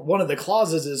 And one of the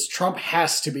clauses is Trump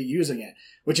has to be using it,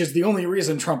 which is the only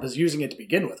reason Trump is using it to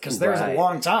begin with. Because there's a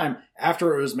long time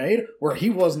after it was made where he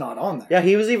was not on there. Yeah,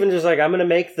 he was even just like, I'm going to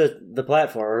make the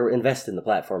platform, or invest in the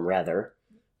platform, rather.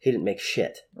 He didn't make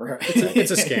shit. Right. It's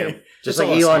a scam. Just like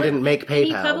Elon didn't make PayPal.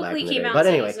 He publicly back in the came day. out But and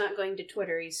said anyway, he's not going to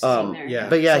Twitter. He's staying there. Yeah.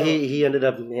 But yeah, So- he ended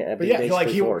up But being yeah,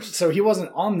 basically forced. so he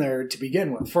wasn't on there to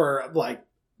begin with for like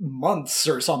months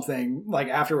or something. Like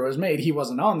after it was made, he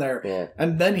wasn't on there, Yeah.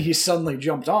 and then he suddenly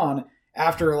jumped on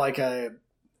after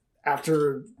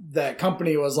after that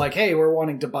company was like, "Hey, we're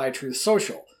wanting to buy Truth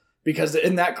Social," because it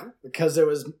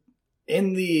was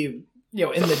in the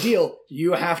in the deal,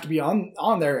 you have to be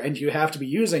on there and you have to be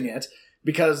using it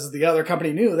because the other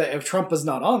company knew that if Trump is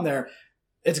not on there,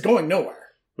 it's going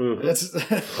nowhere. Mhm.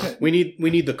 It's We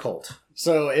need the cult.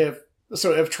 So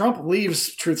if Trump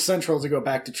leaves Truth Central to go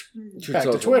back to back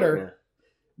Social, to Twitter, yeah.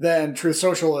 then Truth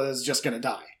Social is just going to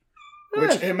die.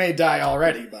 Which it may die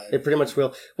already, but It pretty much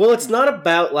will. Well, it's not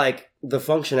about like the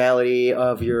functionality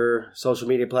of your social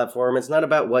media platform. It's not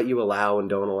about what you allow and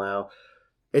don't allow.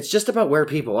 It's just about where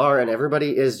people are, and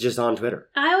everybody is just on Twitter.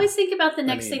 I always think about the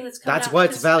next mean, thing that's coming that's out. why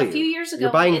it's 'cause value. A few years ago,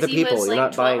 You're buying when the Izzy people, was you're like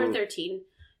not 12 buying- or 13,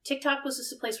 TikTok was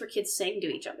just a place where kids sang to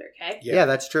each other, okay? Yeah,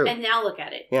 that's true. And now look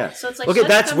at it. Yeah. So it's like, Okay, what's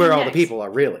that's coming where all the next? people are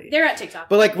really. They're at TikTok.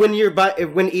 But like when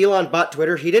when Elon bought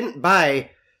Twitter, he didn't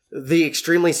buy the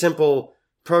extremely simple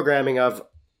programming of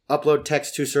upload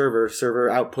text to server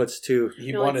outputs to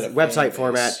He No, wanted a it's- website fan base.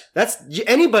 format. That's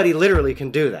anybody literally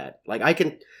can do that. Like I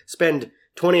can spend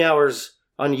 20 hours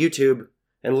on YouTube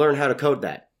and learn how to code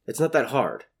that. It's not that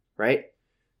hard, right?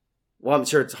 Well, I'm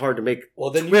sure it's hard to make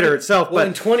Well, then Twitter itself, Well,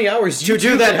 in but 20 hours, to you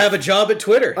do that- have a job at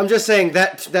Twitter. I'm just saying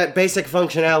that basic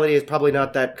functionality is probably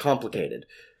not that complicated.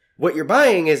 What you're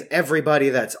buying is everybody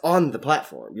that's on the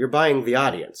platform. You're buying the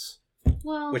audience.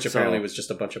 well, Which apparently was just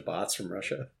a bunch of bots from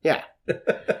Russia. Yeah.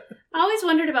 I always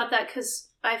wondered about that because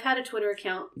I've had a Twitter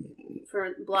account for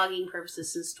blogging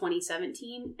purposes since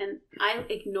 2017, and I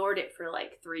ignored it for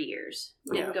like 3 years.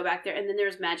 Didn't Yeah. go back there, and then there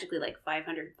was magically like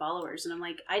 500 followers, and I'm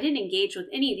like, I didn't engage with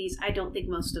any of these. I don't think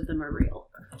most of them are real.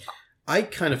 I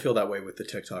kind of feel that way with the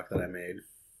TikTok that I made.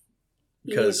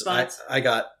 You Because use bots.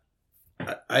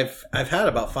 I've had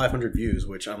about 500 views,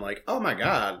 which I'm like, oh my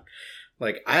god.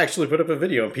 Like, I actually put up a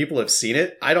video and people have seen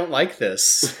it. I don't like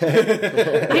this. I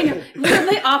know. We're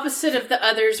the opposite of the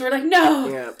others. We're like, no,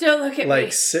 Yeah. don't look at me.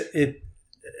 Like,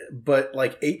 but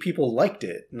like 8 people liked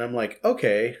it. And I'm like,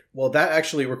 okay, well, that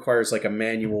actually requires like a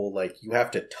manual, like you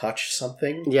have to touch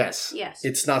something. Yes. Yes.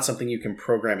 It's not something you can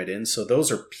program it in. So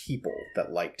those are people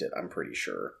that liked it, I'm pretty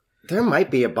sure. There might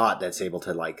be a bot that's able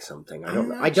to like something. I don't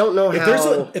know If how.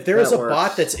 there is that a works.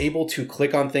 bot that's able to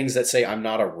click on things that say I'm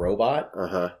not a robot,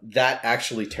 Uh-huh. that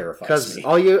actually terrifies Because me.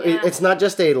 Yeah. it's not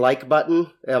just a like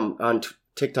button. On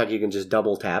TikTok, you can just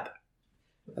double tap,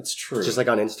 That's true. just like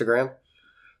on Instagram.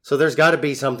 So there's got to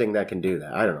be something that can do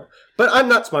that. I don't know, but I'm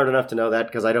not smart enough to know that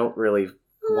because I don't really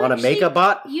Well, want to make actually, a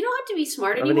bot. You don't have to be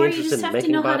smart I'm anymore. You interested just in have to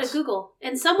making know how bots. to Google.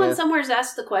 And someone Yeah. somewhere has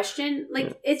asked the question.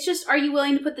 Like, it's just, are you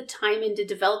willing to put the time in to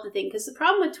develop the thing? Because the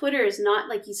problem with Twitter is not,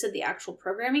 like you said, the actual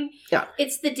programming. Yeah.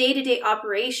 It's the day-to-day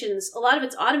operations. A lot of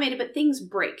it's automated, but things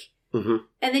break. Mhm.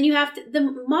 And then you have to,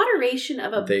 the moderation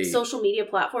of a They- social media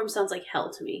platform sounds like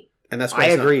hell to me. and that's why I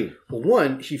it's not- agree. Well,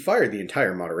 one, he fired the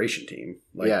entire moderation team.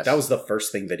 Like Yes. that was the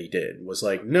first thing that he did. Was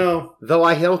like, no, Though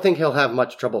I don't think he'll have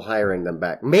much trouble hiring them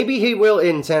back. Maybe he will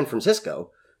in San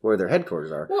Francisco, where their headquarters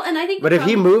are. Well, and I think But the if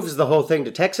he problem- moves the whole thing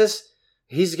to Texas,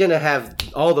 he's gonna have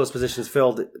all those positions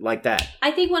filled like that.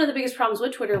 I think one of the biggest problems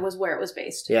with Twitter was where it was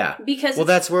based. Yeah. Because Well,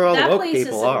 that's where all the that woke place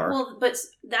people is are. Well, but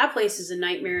that place is a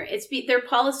nightmare. Their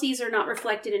policies are not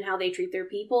reflected in how they treat their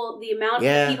people. The amount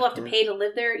Yeah. people have to pay to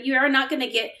live there, you are not going to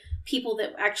get people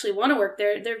that actually want to work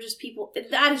there. They're just people.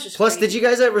 That is just Plus, crazy. did you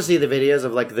guys ever see the videos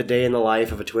of like the day in the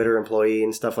life of a Twitter employee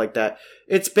and stuff like that?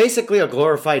 It's basically a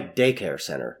glorified daycare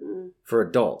center Mm. for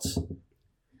adults.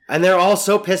 And they're all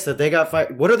so pissed that they got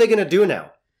fired. What are they going to do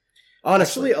now?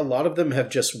 Honestly. actually, a lot of them have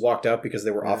just walked out because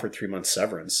they were offered 3 months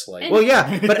severance. Like, And- Well,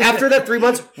 yeah, but after that 3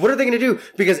 months, what are they going to do?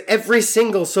 Because every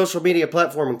single social media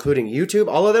platform, including YouTube,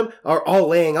 all of them are all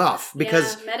laying off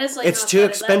because Yeah, Meta's laying it's off too about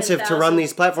expensive to 11,000. run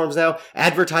these platforms now.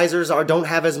 Advertisers don't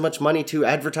have as much money to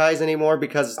advertise anymore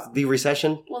because the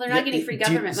recession. Well, they're not Yeah, getting free do-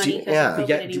 government do- money because yeah. of COVID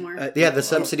Yeah, anymore. Yeah, the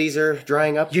subsidies are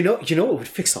drying up. you know what would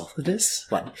fix all of this?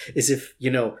 What? Is if,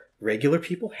 regular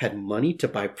people had money to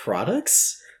buy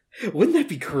products? Wouldn't that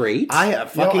be great? I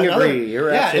fucking another- agree.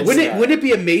 You're yeah, absolutely wouldn't it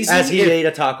be amazing as he if, ate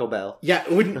a Taco Bell. Yeah,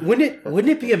 wouldn't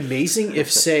it be amazing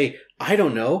if, say, I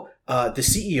don't know, the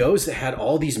CEOs that had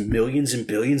all these millions and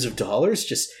billions of dollars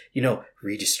just,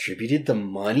 redistributed the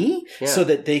money so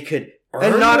that they could earn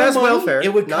And not more as money. welfare.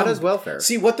 It would Not come- as welfare.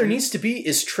 See, what there needs to be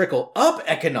is trickle up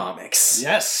economics.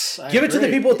 Yes. I Give it to the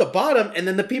agree. people at the bottom, and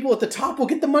then the people at the top will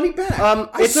get the money back. I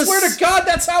it's a swear s- to God,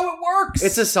 that's how it works.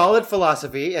 It's a solid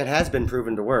philosophy. It has been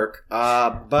proven to work.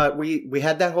 But we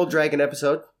had that whole dragon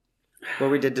episode where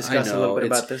we did discuss I a little know, bit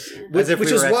it's- about this. which, As if which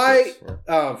we is were why, experts.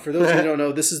 Yeah. for those who don't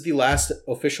know, this is the last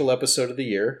official episode of the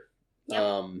year.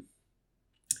 Yep.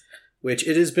 Which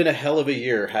it has been a hell of a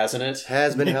year, hasn't it?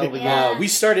 Has been hell of a year. Yeah. We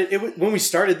started when we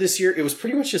started this year. It was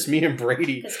pretty much just me and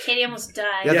Brady. Because Katie almost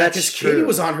died. Yeah, that's because true. Katie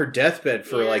was on her deathbed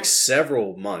for Yeah. like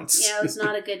several months. Yeah, it was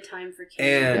not a good time for Katie.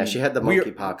 And Yeah, she had the we are-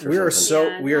 monkeypox or we are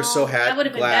something. so we are so That would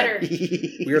have been glad. better.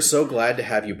 We are so glad to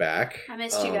have you back. I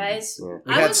missed you guys. yeah.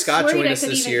 We I had was Scott worried join I us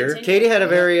couldn't this even year. continue. Katie had a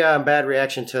very bad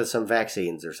reaction to some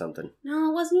vaccines or something.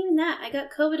 No, it wasn't even that. I got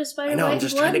COVID, a spider I know, I'm bite,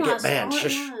 just blood trying to get loss banned. all at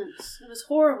Shush. once. It was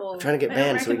horrible. Trying to get I don't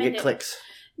banned so we can recommend get it. clicks.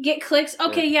 Get clicks?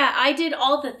 Okay, yeah, I did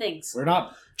all the things. We're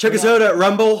not. Check us out at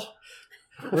Rumble.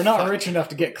 We're not rich enough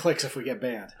to get clicks if we get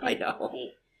banned. I know.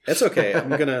 That's okay.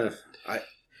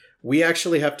 We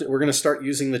actually have to. We're gonna start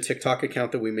using the TikTok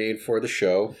account that we made for the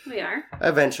show. We are.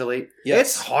 Eventually. Yes.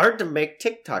 It's hard to make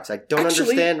TikToks. I don't Actually,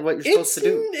 understand what you're supposed to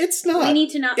do. It's not. We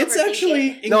need to not It's overthink actually.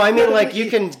 it. No, I mean, like, incredibly-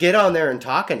 you can get on there and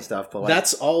talk and stuff, but, like,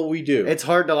 That's all we do. it's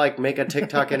hard to, like, make a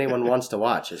TikTok anyone wants to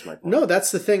watch, is my point. No,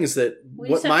 that's the thing. Is that We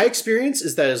what just have my to- experience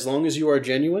is that as long as you are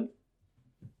genuine,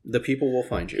 the people will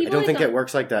find you. I People don't like think the- it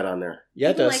works like that on there. Yeah,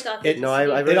 it People does. like It, No, I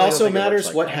really it don't also think it works matters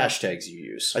like what that. hashtags you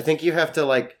use. I think you have to,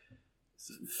 like,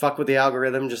 fuck with the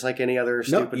algorithm just like any other No,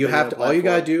 stupid you have video to. All you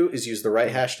gotta platform. do is use the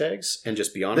right hashtags and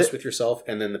just be honest The- with yourself,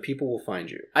 and then the people will find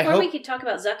you. I Or hope. we could talk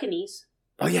about Zuccanis.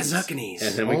 Oh, yeah, Zuccanis.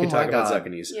 And then we Oh can talk my about God.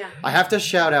 Zuccanis. Yeah. I have to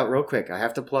shout out real quick. I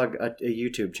have to plug a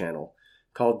YouTube channel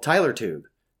called TylerTube.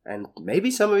 And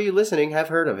maybe some of you listening have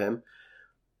heard of him.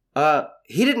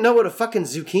 He didn't know what a fucking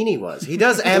zucchini was. He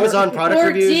does Amazon product Or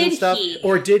reviews did and stuff. he?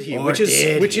 Or did he? Or which did is he?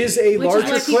 a Which is larger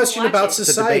why people question watch about it. It's a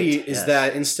society. debate, Is yes.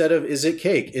 that instead of is it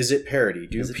cake? Is it parody?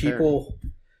 Do Is it people?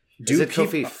 Is Do it people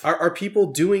tofief? are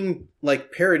people doing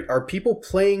like parody? Are people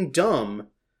playing dumb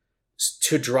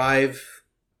to drive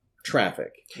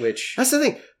traffic? Which That's the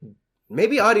thing.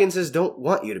 Maybe audiences don't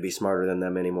want you to be smarter than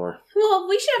them anymore. Well,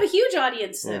 we should have a huge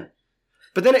audience then.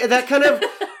 But then that kind of...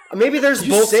 Maybe there's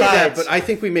you both say sides. that, but I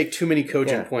think we make too many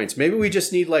cogent Yeah. points. Maybe we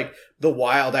just need like the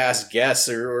wild ass guess,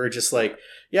 or just like,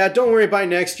 yeah, don't worry. By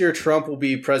next year, Trump will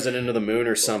be president of the moon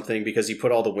or something because he put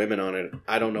all the women on it.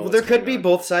 I don't know. Well, what's there could going be on.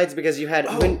 both sides because you had...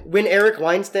 Oh. When Eric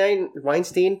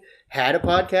Weinstein had a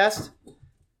podcast,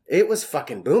 it was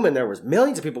fucking booming. There was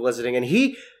millions of people listening, and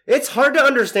it's hard to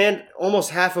understand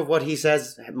almost half of what he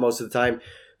says most of the time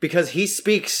because he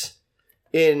speaks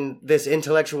in this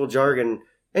intellectual jargon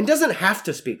and doesn't have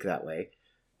to speak that way.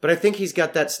 But I think he's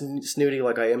got that snooty,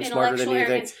 like, I am smarter than Intellectual you think.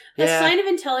 arrogance. A sign of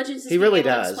intelligence is He being really able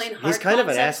to does. explain hard He's kind of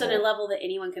an concepts at a asshole. level that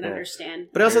anyone can Yeah. understand.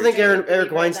 But I also think Very Eric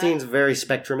true. Weinstein's very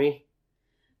spectrumy,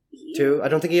 too. I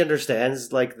don't think he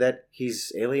understands, like, that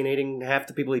he's alienating half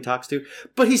the people he talks to.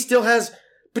 But he still has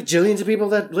bajillions of people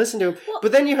that listen to him. Well-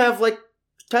 But then you have, like,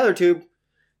 TylerTube,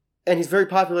 and he's very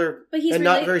popular But he's and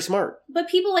not really- very smart. But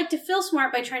people like to feel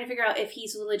smart by trying to figure out if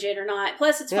he's legit or not.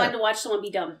 Plus, it's Yeah. fun to watch someone be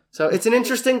dumb. So it's an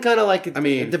interesting kind of, like, I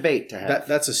mean, debate to have.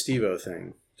 That's a Steve-O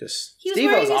thing. Just He was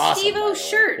Steve-O's wearing a awesome, by Steve-O the way.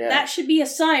 shirt. Yeah. That should be a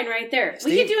sign right there. We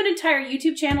Steve- could do an entire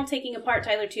YouTube channel taking apart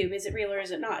TylerTube. Is it real or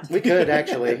is it not? We could,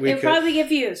 actually. We it could. would probably get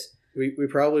views. we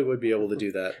probably would be able to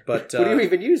do that, but What do you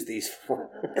even use these for?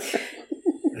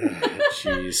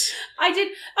 jeez. I did.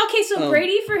 Okay, so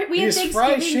Brady, we had These Thanksgiving.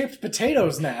 fry-shaped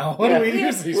potatoes now. What Yeah. do we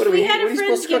use these What do for? we- We had what are a you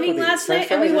supposed to cook Friendsgiving with these? last French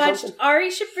night, and we fries or watched something? Ari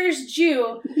Shaffir's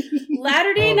Jew,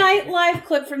 Latter-day Night Live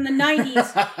clip from the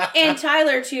 90s, and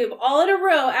TylerTube all in a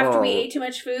row after we Oh. ate too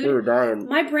much We food. were dying.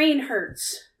 My brain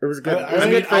hurts. It was good. I It was a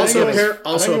mean, good I Also, think it was-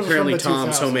 also I think it was apparently from the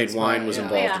Tom's 2000s, homemade wine was yeah.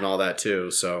 involved Yeah. in all that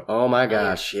too. So Oh my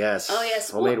gosh, yes. Oh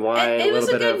yes, Homemade Well, wine, It a was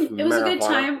little a bit good. of It was a good marijuana.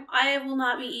 time. I will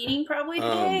not be eating probably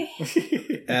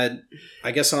today. and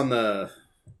I guess on the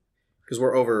because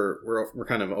we're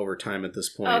kind of over time at this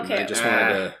point. Okay. I just wanted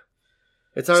to.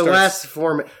 It's our Starts- last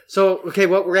format. So, okay,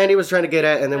 what Randy was trying to get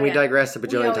at, and then Oh, we yeah. digressed a We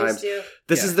bajillion always times. do.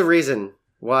 This Yeah. is the reason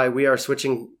why we are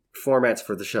switching formats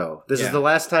for the show. This Yeah. is the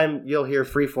last time you'll hear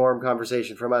free form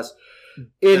conversation from us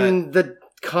in the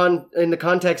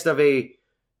context of a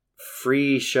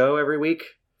free show every week.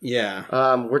 Yeah,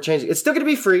 We're changing. It's still going to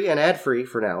be free and ad free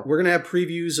for now. we're gonna have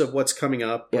previews of what's coming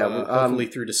up. Yeah, hopefully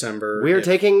through December. We are if-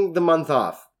 taking the month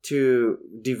off to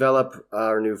develop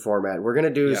our new format. We're going to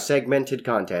do Yeah. segmented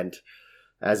content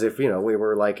as if, we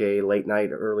were like a late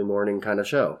night, early morning kind of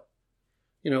show.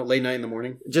 Late night in the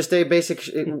morning. Just a basic...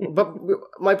 but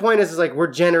my point is like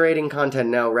we're generating content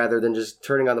now rather than just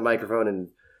turning on the microphone and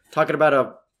talking about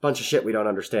a bunch of shit we don't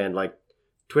understand, like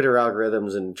Twitter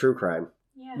algorithms and true crime.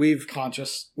 Yeah. We're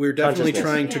definitely Consciousness.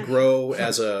 trying to grow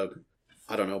as a,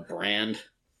 brand,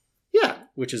 Yeah.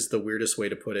 which is the weirdest way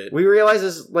to put it. We realize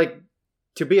is like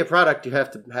to be a product, you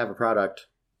have to have a product.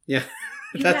 Yeah.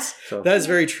 Yeah. So That is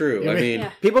very true. Yeah. I mean,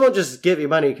 Yeah. people don't just give you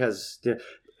money because,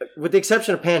 with the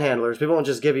exception of panhandlers, people don't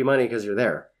just give you money because you're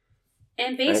there.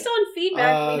 And based on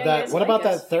feedback, we know you guys what like about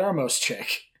us. that Theranos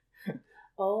chick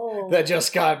Oh. that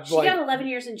just got She got 11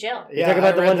 years in jail. You talk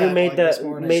about I the read one who that, made this the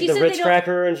morning. made She the said Ritz they don't-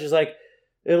 cracker, and she's like,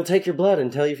 "It'll take your blood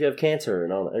and tell you if you have cancer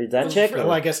and all that." Is that chick? Well,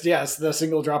 I guess it's the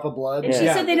single drop of blood. And she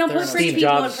Yeah. said they don't put Theranos. rich Steve people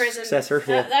in Jobs' prison. successor,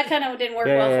 yeah. That kind of didn't work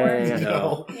Yeah, well for yeah, her. yeah.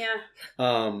 No. Yeah.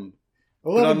 on the-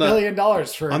 $11 billion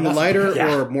for on the nothing. lighter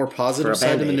Yeah. or more For positive a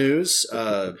side of the Band-Aid. news,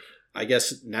 I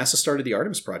guess NASA started the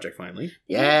Artemis project finally,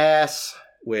 Yes.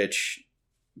 which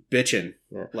bitchin'.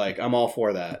 Yeah. Like, I'm all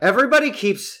for that. Everybody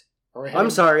keeps. Are we I'm heading-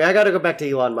 sorry, I got to go back to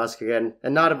Elon Musk again,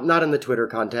 and not in the Twitter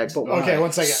context. Okay,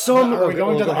 one second. So Are we okay,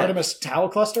 going to go the ahead. Artemis Tau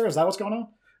cluster? Is that what's going on?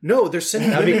 No, they're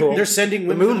sending That'd be women, cool. they're sending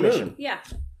The women moon to the moon. mission. Yeah.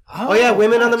 Oh yeah,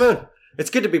 women on the moon. It's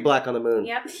good to be black on the moon.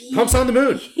 Yep. Pumps on the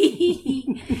moon.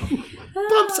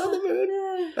 Bumps on the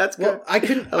moon. That's good. Well, I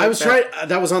couldn't. I like I was that. trying.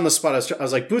 That was on the spot. I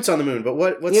was like, boots on the moon. But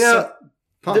what's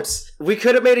pumps? We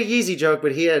could have made a Yeezy joke,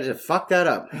 but he had to fuck that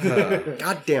up.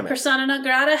 God damn it. Persona non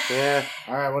grata. Yeah.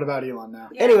 All right, what about Elon now?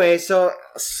 Yeah. Anyway, so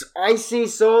I see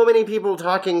so many people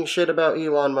talking shit about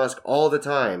Elon Musk all the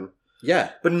time,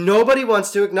 Yeah. but nobody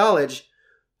wants to acknowledge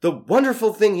the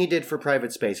wonderful thing he did for private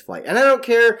spaceflight. And I don't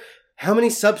care how many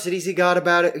subsidies he got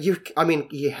about it.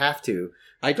 You have to.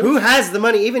 I don't. Who has the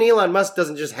money? Even Elon Musk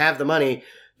doesn't just have the money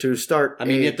to start I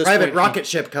mean, a at this private point, rocket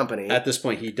ship company. At this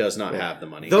point, he does not have the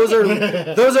money. Those are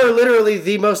literally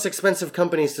the most expensive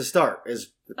companies to start.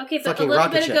 Is Okay, but a fucking little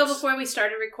rocket bit ago ships. before we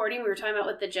started recording, we were talking about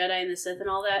with the Jedi and the Sith and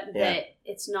all that, Yeah. that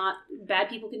it's not bad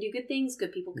people can do good things,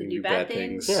 good people can do bad bad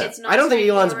things. things. Yeah. It's not I don't think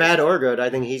Elon's straightforward. bad or good. I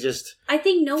think he just I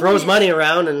think no throws one money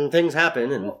around and things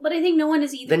happen. And But I think no one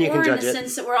is either Then you can or in judge the it.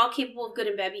 sense that we're all capable of good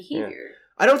and bad behavior.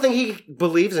 I don't think he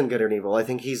believes in good or evil. I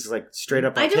think he's like straight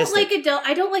up autistic.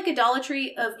 I don't like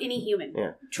idolatry of any human.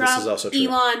 Yeah. Trump, This is also true.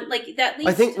 Elon, like that.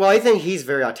 I think he's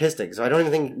very autistic. So I don't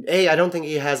even think I don't think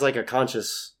he has like a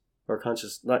conscience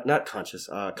conscience.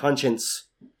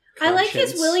 I like his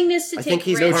conscience. willingness to I take think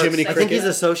he's risks. No Jiminy I think he's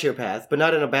Cricket. a sociopath, but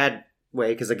not in a bad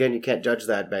way. Because again, you can't judge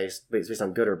that based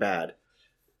on good or bad.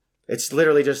 It's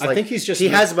literally just I like think he's just he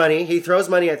has money. He throws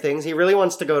money at things. He really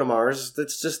wants to go to Mars.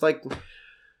 It's just like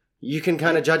you can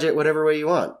kind of judge it whatever way you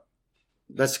want.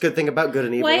 That's the good thing about good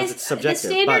and evil. Why Is is it's subjective.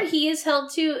 the standard but, he is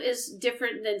held to is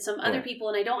different than some other Yeah. people,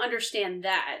 and I don't understand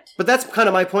that. but that's kind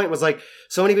of my point. Was like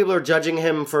so many people are judging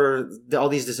him for all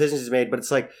these decisions he's made, but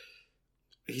it's like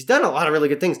he's done a lot of really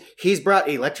good things. He's brought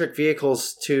electric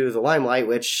vehicles to the limelight,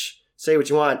 which say what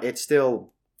you want, it's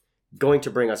still going to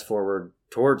bring us forward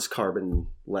towards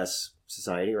carbon-less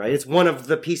society, right? It's one of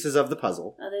the pieces of the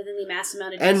puzzle. Other than the mass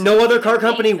amount of And diesel no other that car they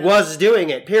company make, was doing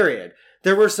it, period.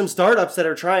 There were some startups that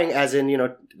are trying, as in,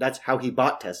 that's how he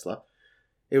bought Tesla.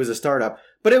 It was a startup.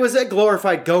 But it was a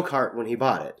glorified go-kart when he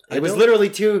bought it. I It was don't- literally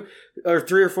 2 or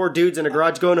 3 or 4 dudes in a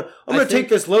garage going, I'm I going to think- take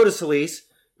this Lotus Elise,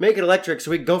 make it electric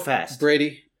so we can go fast.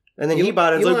 Brady. And then he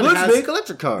bought it and was like, Elon let's has- make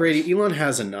electric cars. Brady, Elon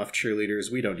has enough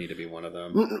cheerleaders. We don't need to be one of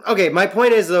them. Okay, my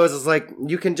point is, though, is like,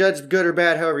 you can judge good or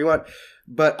bad however you want.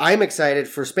 But I'm excited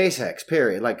for SpaceX,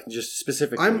 period. Like, just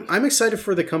specifically. I'm excited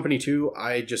for the company too.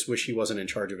 I just wish he wasn't in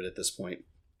charge of it at this point,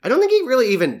 I don't think he really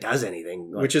even does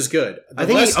anything. Like, which is good. I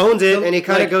think he owns it, and he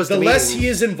kinda goes to The less meetings. he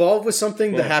is involved with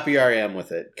something, the Yeah. happier I am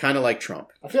with it. Kind of like Trump.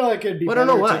 I feel like it'd be. Well, I don't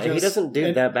know better why. to He just- doesn't do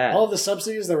and that bad. All the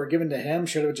subsidies that were given to him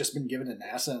should have just been given to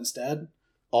NASA instead.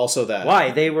 Also, that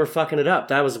Why? They were fucking it up.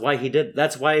 That was why he did.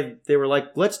 That's why they were like,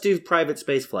 let's do private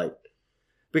space flight.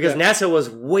 Because NASA was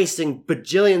wasting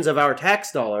bajillions of our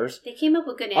tax dollars They came up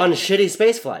with good on answers. shitty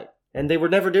space flight. And they were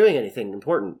never doing anything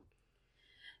important.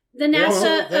 The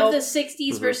NASA They'll- of the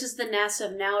 60s Mhm. versus the NASA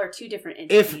of now are two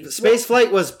different If entities. space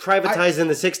flight was privatized in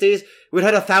the 60s, we'd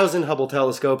had 1,000 Hubble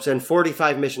telescopes and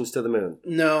 45 missions to the moon.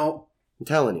 No, I'm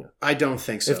telling you. I don't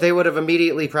think so. If they would have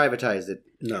immediately privatized it.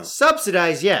 no,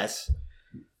 Subsidized, yes.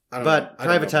 I don't But know. I don't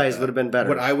know about privatized that. would have been better.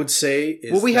 What I would say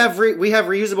is, Well, we that- have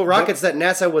reusable rockets that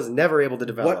NASA was never able to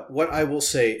develop. What I will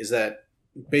say is that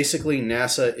basically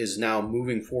NASA is now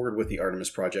moving forward with the Artemis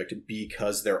project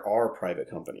because there are private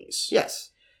companies. Yes.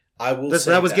 I will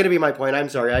say that was going to be my point. I'm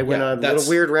sorry. I went Yeah, on a little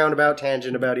weird roundabout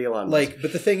tangent about Elon Musk.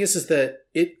 But the thing is that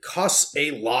it costs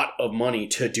a lot of money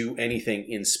to do anything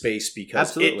in space because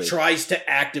Absolutely. it tries to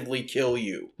actively kill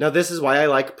you. Now, this is why I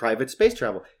like private space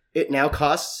travel. It now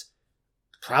costs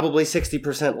probably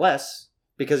 60% less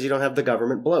because you don't have the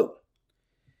government bloat.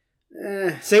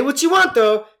 Say what you want,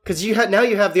 though, because now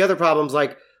you have the other problems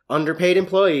like underpaid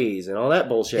employees and all that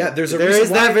bullshit. Yeah, there is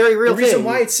that very real The reason thing.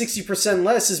 why it's 60%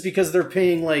 less is because they're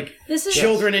paying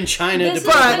children in China to This is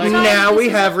build But the time- now this we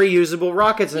is- have reusable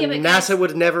rockets, and Yeah, but NASA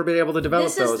would never be able to develop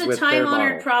This those is the with their time-honored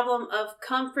model. problem of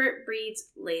comfort breeds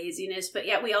laziness, but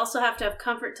yet we also have to have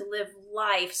comfort to live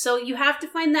life. So you have to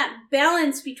find that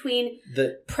balance between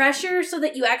the pressure so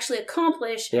that you actually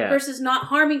accomplish Yeah. versus not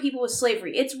harming people with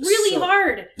slavery. It's really So-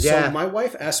 hard. Yeah. So my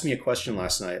wife asked me a question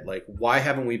last night, like, why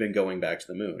haven't we been going back to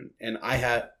the moon? And I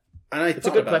It's a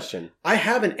thought good about question. it. I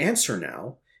have an answer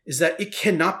now, is that it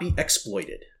cannot be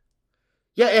exploited.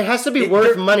 Yeah, it has to be It-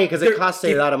 worth there- money because it there- costs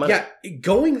a lot of money. Yeah,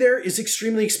 going there is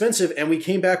extremely expensive, and we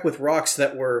came back with rocks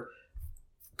that were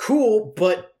cool,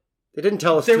 but They didn't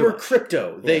tell us they too were much.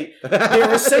 crypto. They're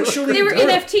essentially They were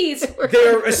NFTs.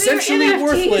 They're essentially NFTs.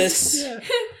 worthless,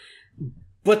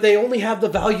 but they only have the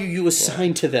value you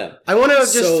assign to them. I want to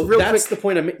just So real that's quick. the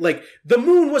point. The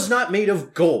moon was not made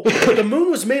of gold. If the moon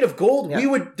was made of gold,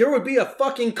 Yeah. there would be a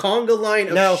fucking conga line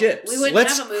of No. ships. We wouldn't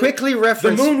Let's have a moon. quickly The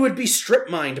reference. moon would be strip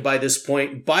mined by this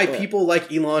point by people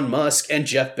like Elon Musk and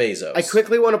Jeff Bezos. I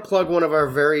quickly want to plug one of our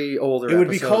very older. It would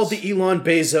be episodes. called the Elon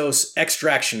Bezos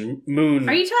extraction moon.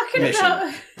 Are you talking mission.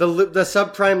 about... the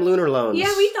subprime lunar loans.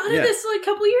 Yeah, we thought Yeah. of this like a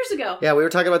couple years ago. Yeah, we were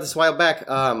talking about this a while back.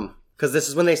 Because this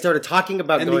is when they started talking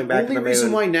about And going the back only to the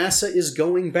reason moon. why NASA is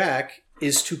going back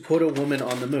is to put a woman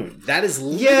on the moon. That is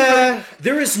Yeah.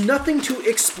 There is nothing to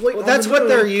exploit. Well, on that's the what moon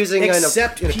they're using in a-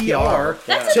 except in a PR.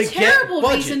 That's to a get terrible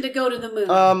budget. reason to go to the moon.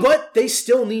 But they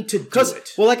still need to do Because,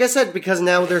 it. well, like I said, because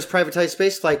now there's privatized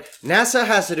spaceflight, NASA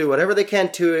has to do whatever they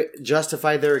can to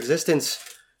justify their existence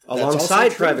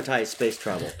alongside also true. privatized space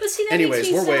travel. but see, that Anyways, makes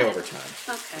me we're way sad. over time.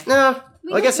 Okay. No,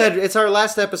 We like I don't said, care. it's our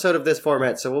last episode of this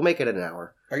format, so we'll make it an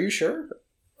hour. Are you sure?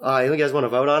 You guys want to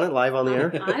vote on it live on the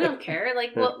air? I don't care.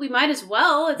 Like, well, we might as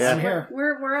well. It's Yeah. I'm here.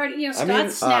 We're already, you know, I mean,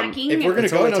 Scott's snacking. If we're going to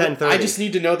It's go only another, 10:30. I just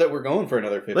need to know that we're going for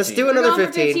another 15. Let's do We're another going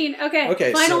for 15. Okay.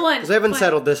 Okay, Final so- one. Because I haven't Fine.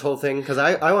 settled this whole thing, because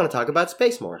I want to talk about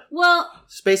space more. Well,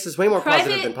 Space is way more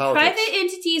positive than politics. private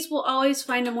entities will always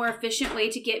find a more efficient way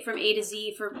to get from A to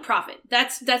Z for profit.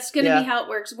 That's going to Yeah. be how it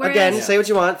works. Whereas, Again, say what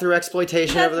you want through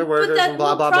exploitation of their workers and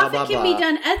blah, blah, blah, profit blah, can blah. be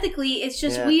done ethically. It's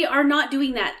just Yeah. we are not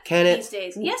doing that Can it? these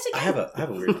days. Yes, it I can. have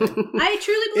a weird thing. I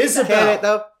truly believe Isabel. that. Can it,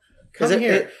 though? Come Is it-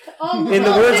 here. Oh, In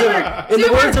the oh, words Zoomer, of in the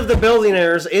Zoomer. words of the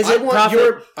billionaires, is it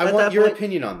profit? I at want that your point?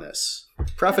 opinion on this.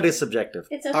 Profit is subjective.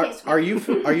 It's okay. Are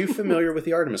you familiar with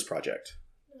the Artemis project?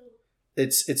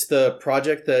 It's the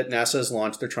project that NASA has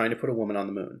launched. They're trying to put a woman on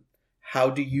the moon. How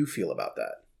do you feel about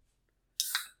that?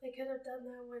 They could have done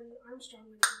that when Armstrong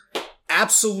went there.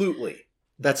 Absolutely.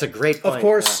 That's a great point. Of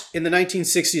course, in the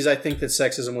 1960s, I think that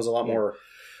sexism was a lot more.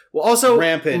 Well, also,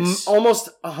 Rampant. Almost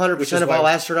Which 100% is of why- all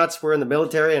astronauts were in the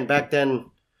military, and back then,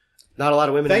 not a lot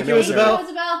of women Thank in the you, military.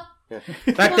 Isabel.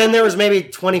 Back then, there was maybe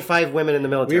 25 women in the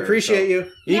military. We appreciate you.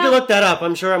 You Yeah. can look that up.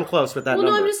 I'm sure I'm close with that Well,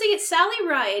 number. no, I'm just saying it. Sally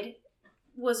Ride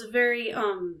was a very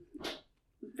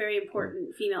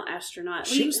important female astronaut.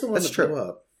 She was the one That's that true. blew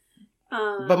up.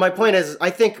 But my point is, I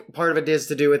think part of it is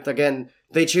to do with, again,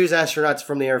 they choose astronauts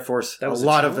from the Air Force That a was a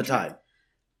lot of the Challenger. time.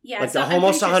 Yeah, Like, so I'm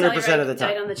almost pretty sure 100% Sally of the Ride time.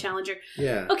 died on the Challenger.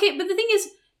 Yeah. Okay, but the thing is,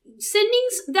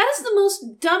 that is the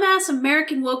most dumbass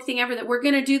American woke thing ever, that we're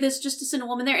going to do this just to send a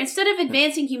woman there instead of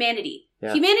advancing humanity.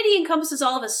 Yeah. Humanity encompasses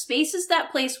all of us. Space is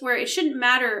that place where it shouldn't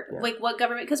matter like what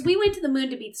government, because we went to the moon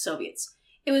to beat the Soviets.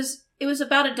 It was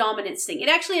about a dominance thing. It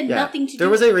actually had Yeah. nothing to do There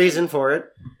was with a reason for it.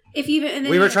 if even and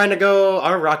then We were trying to go,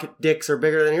 our rocket dicks are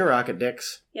bigger than your rocket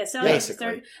dicks. yeah, so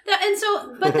basically.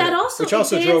 but that also Which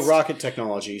also advanced- drove rocket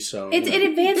technology. So it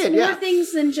advanced It did, more yeah.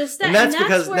 things than just that, And that's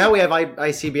because where, now we have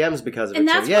ICBMs because of and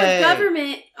it. that's so where yay.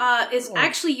 government is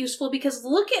actually useful, because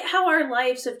look at how our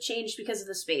lives have changed because of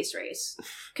the space race. Yeah.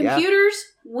 Computers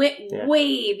went Yeah.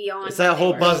 way beyond. It's that what they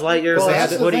whole were. Buzz Lightyear, Well, Zach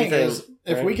that's the Woody thing thing. is,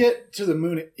 if right? we get to the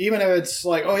moon, even if it's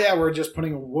like, oh yeah, we're just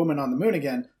putting a woman on the moon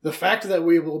again, the fact that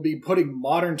we will be putting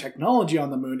modern technology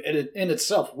on the moon in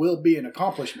itself will be an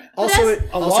accomplishment. also that's- it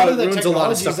A also lot of the ruins a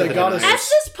lot of technologies stuff that that got got us- As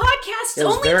this podcast's It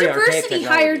was only very archaic diversity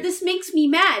technology. hired, this makes me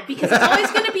mad, because it's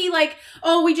always going to be like,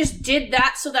 oh, we just did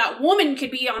that so that woman could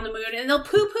be on the moon, and they'll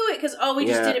poo-poo it because, oh, we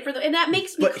just Yeah. did it for the, and that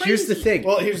makes me But crazy. here's the thing.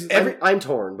 Well, here's I'm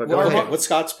torn, but Well, go our ahead. What's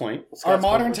Scott's point? our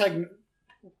modern tech.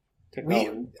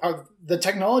 the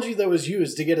technology that was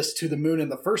used to get us to the moon in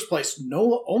the first place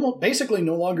basically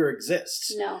no longer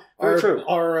exists. No. True.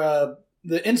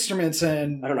 The instruments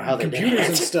and I don't know how they did computers it.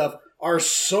 and stuff are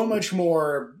so much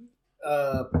more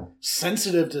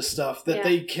sensitive to stuff that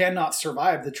they cannot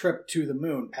survive the trip to the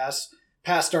moon past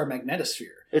our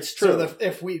magnetosphere. It's true. So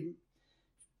if we...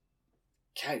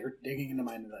 Cat, you're digging into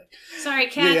mine today. Sorry,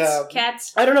 cats.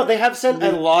 Cats. I don't know. They have sent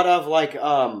a lot of like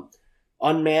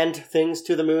unmanned things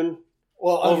to the moon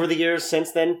over the years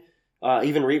since then,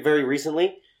 even very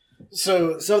recently.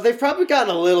 So they've probably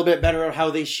gotten a little bit better at how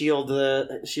they shield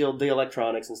the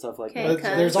electronics and stuff like that.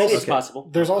 There's Maybe also it's possible.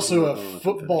 There's also a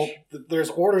football. There's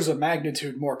orders of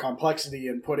magnitude more complexity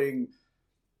in putting.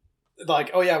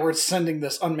 Like, oh yeah, we're sending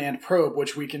this unmanned probe,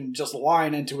 which we can just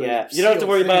line into it. Yeah, you don't have to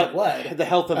worry about the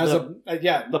health of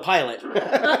the pilot.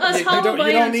 Us you don't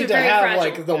holobionics need are to very have fragile.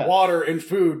 like the water and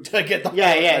food to get the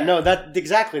pilot there. No, that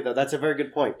exactly though. That's a very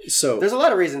good point. So there's a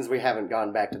lot of reasons we haven't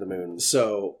gone back to the moon.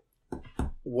 So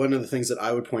one of the things that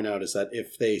I would point out is that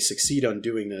if they succeed on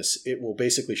doing this, it will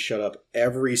basically shut up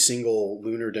every single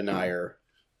lunar denier.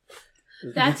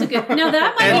 That's a good... No,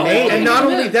 that might be... And not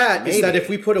only that, Maybe. is that if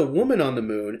we put a woman on the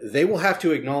moon, they will have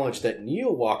to acknowledge that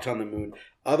Neil walked on the moon.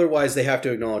 Otherwise, they have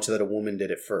to acknowledge that a woman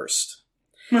did it first.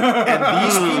 And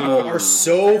these people are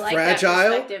so I like that fragile,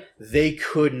 perspective. they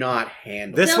could not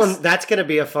handle This it. that's going to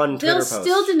be a fun Twitter They'll post.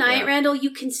 still deny Yeah. it, Randall. You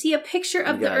can see a picture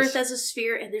of You the guys. Earth as a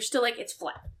sphere, and they're still like, it's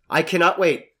flat. I cannot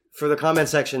wait for the comment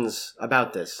sections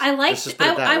about this. I like... Let's just put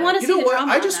it that I way. want to You see know the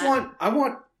what? drama I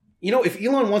want, if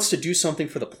Elon wants to do something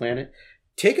for the planet,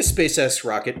 take a SpaceX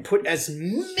rocket, put as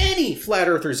many flat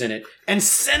earthers in it, and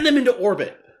send them into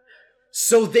orbit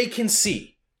so they can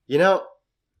see. You know,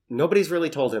 nobody's really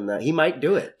told him that. He might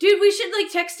do it. Dude, we should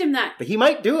text him that. But he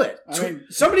might do it. I mean,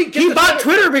 Somebody get He the bought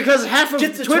Twitter because half of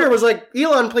Get the Twitter Twitter. was like,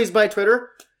 Elon, please buy Twitter.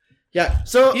 Yeah.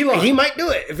 So Elon. he might do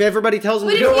it if everybody tells him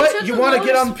But to if do You know it. he what? took You the want to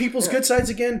get lowest- on people's good sides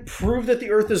again? Prove that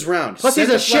the Earth is round. Plus, Send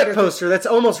he's a the flat shit earthers- poster. That's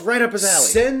almost right up his alley.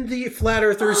 Send the flat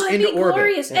earthers It'd into be orbit.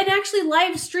 glorious. And actually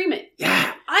live stream it.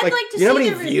 Yeah. I'd like to You know how see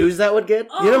many the... views that would get?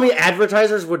 You know how many Oh.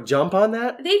 advertisers would jump on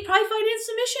that? They'd probably finance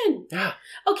the mission. Yeah.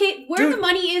 Okay, where Dude. the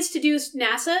money is to do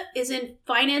NASA is in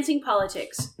financing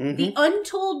politics. Mhm. The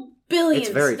untold billions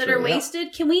It's very that true, are yeah.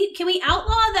 wasted. Can we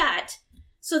outlaw that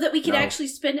so that we can No. actually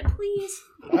spend it? Please.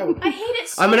 I would- I hate it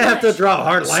so I'm going to have to much. draw a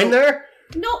hard line there.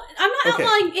 No, I'm not Okay.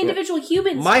 outlawing individual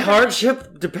humans. My but-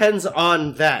 hardship depends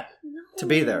on that to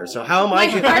be there. So how am I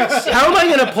My hardship- how am I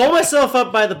going to pull myself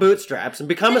up by the bootstraps and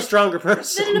become a stronger That an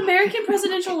person? American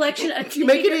presidential election, You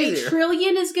make it $1 easier.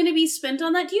 trillion is going to be spent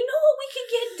on that. Do you know what we can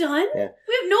get done? Yeah.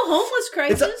 We have no homeless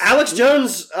crisis. It's Alex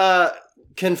Jones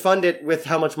can fund it with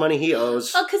how much money he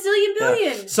owes. A gazillion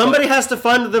billion. Somebody has to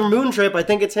fund the moon trip. I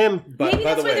think it's him. But Maybe by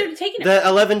that's the why way, they're taking it. The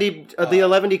 11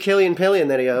 killion pillion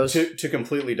that he owes. to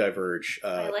completely diverge,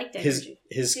 I like his diverging.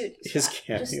 his Dude, his stop.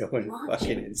 cameo Just in launch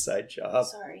fucking it. Inside Job.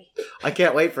 Sorry. I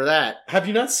can't wait for that. Have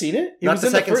you not seen it? It Not was the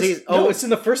in second first, season. No, Oh. it's in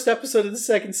the first episode of the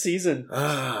second season.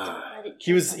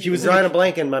 He was He was in drawing the- a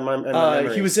blank in my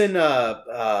memory. he was in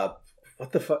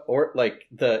what the fuck, or like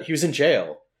he was in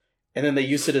jail, and then they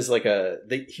used it as like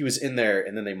he was in there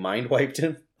and then they mind wiped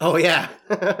him. Oh yeah.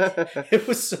 It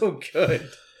was so good.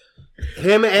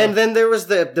 Him and then there was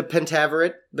the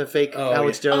Pentaveret, the fake Oh,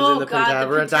 Alex yeah. Jones Oh, in the God, the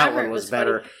Pentaveret. That Pentaveret one was was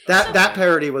better. funny. That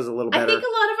parody was a little I better. think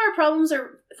a lot of our problems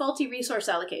are faulty resource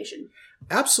allocation.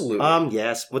 Absolutely.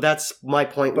 Yes, well that's my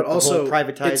point. But With also, the whole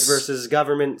privatized it's- versus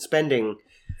government spending.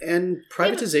 and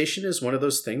privatization is one of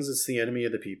those things. It's the enemy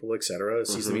of the people, etc.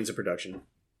 Sees the means of production.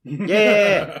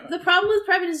 Yeah. The problem with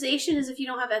privatization is if you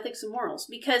don't have ethics and morals,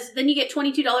 because then you get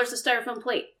 $22 a styrofoam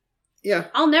plate. Yeah.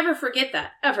 I'll never forget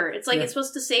that, ever. It's like Yeah. it's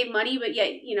supposed to save money, but yet,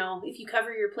 if you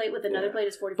cover your plate with another plate,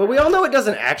 it's $45. But we all know it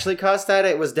doesn't actually cost that.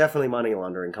 It was definitely money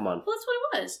laundering. Come on. Well, that's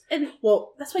what it was. And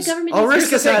Well, that's why government I'll needs risk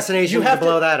to- the thing, assassination you have to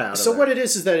blow to- that out. So of what it. it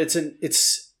is that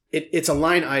it's a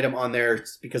line item on there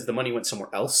because the money went somewhere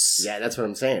else. Yeah, that's what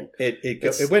I'm saying.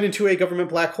 It went into a government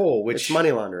black hole, which It's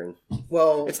money laundering.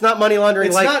 well, It's not money laundering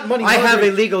It's like not money I have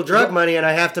laundering. illegal drug No. money and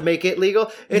I have to make it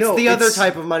legal. It's No, the other it's-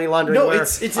 type of money laundering No, where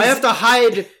it's- I have to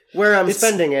hide where I'm It's-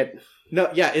 spending it. no,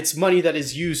 yeah, it's money that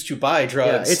is used to buy Yeah,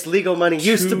 drugs. it's legal money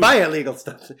used to to- buy illegal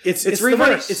stuff. It's it's the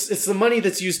money, reverse. it's the money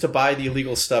that's used to buy the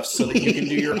illegal stuff so that you can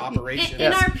do your operation.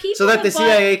 And our people so that the have bought-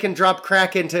 CIA can drop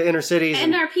crack into inner cities.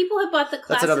 And our people have bought the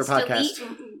That's another classist podcast.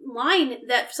 elite line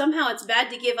that somehow it's bad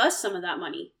to give us some of that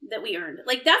money that we earned.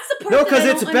 Like, that's the part no, that I because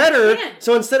it's don't better. understand.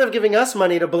 So instead of giving us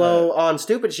money to blow on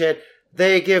stupid shit,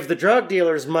 they give the drug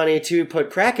dealers money to put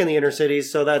crack in the inner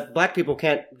cities so that black people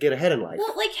can't get ahead in life.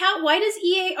 Well, like, why does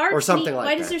EA Arts Or something need, like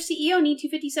why does that. their CEO need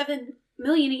 $257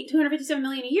 $257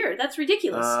 million a year. That's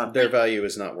ridiculous. Their value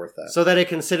is not worth that. So that it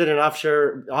can sit in an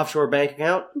offshore bank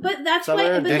account? But that's somewhere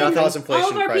why. and But not then cause inflation,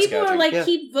 all of our price people are gouging. like Yeah.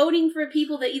 keep voting for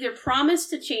people that either promise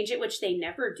to change it, which they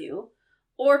never do,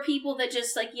 or people that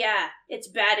just like, yeah, it's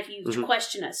bad if you Mhm.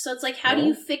 question us. So it's like, how do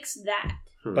you fix that?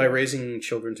 By raising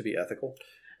children to be ethical.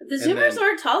 The Zoomers then-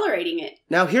 aren't tolerating it.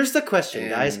 Now, here's the question,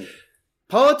 guys. And-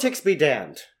 Politics be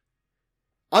damned.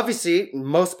 Obviously,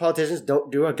 most politicians don't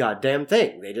do a goddamn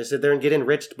thing. They just sit there and get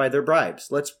enriched by their bribes.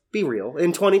 Let's be real.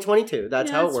 In 2022,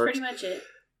 that's how it works. That's pretty much it.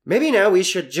 Maybe now we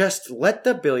should just let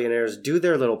the billionaires do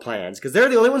their little plans, because they're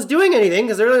the only ones doing anything,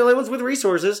 because they're the only ones with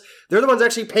resources. They're the ones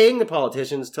actually paying the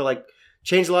politicians to, like,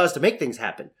 change laws to make things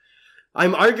happen.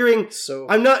 I'm arguing... So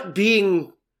I'm not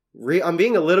being... I'm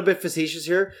being a little bit facetious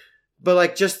here, but,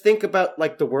 like, just think about,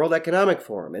 like, the World Economic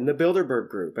Forum and the Bilderberg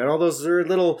Group and all those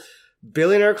little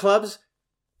billionaire clubs.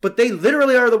 But they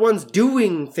literally are the ones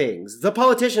doing things. The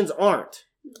politicians aren't.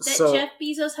 That So- Jeff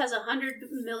Bezos has $100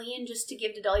 million just to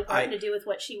give to Dolly Parton to do with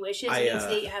what she wishes means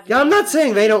they have. Yeah, I'm not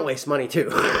saying they don't waste money, too.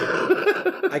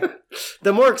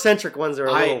 The more eccentric ones are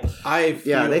a little... I feel,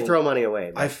 yeah, they throw money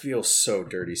away. I feel so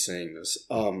dirty saying this.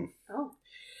 Oh.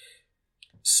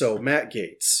 So Matt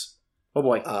Gates. Oh,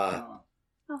 boy. Oh,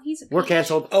 he's a peach. We're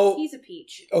canceled. Oh, He's a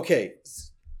peach. okay.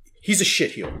 He's a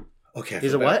shitheel. Okay. I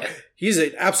He's feel a bad. what? He's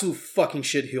an absolute fucking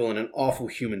shitheel and an awful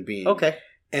human being. Okay.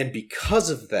 And because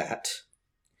of that,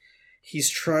 he's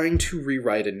trying to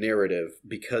rewrite a narrative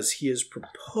because he has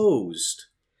proposed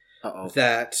Uh-oh.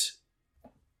 that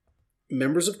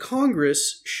members of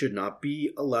Congress should not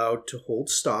be allowed to hold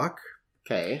stock,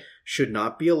 Okay. should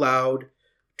not be allowed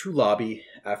to lobby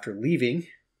after leaving,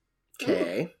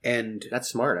 Okay. and That's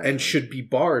smart, actually. should be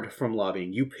barred from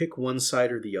lobbying. You pick one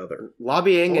side or the other.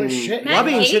 Lobbying Holy and... shit. Matt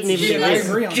Lobbying Gaetz shouldn't even did be this. I legal.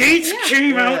 agree on that. Gates Yeah.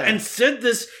 came out Yeah. and said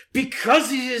this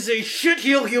because he is a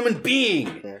shitheel human being.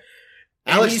 Yeah. And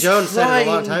Alex he's Jones said it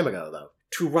a long trying time ago, though.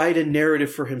 to write a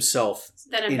narrative for himself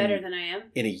Then I'm In- better than I am.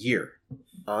 in a year.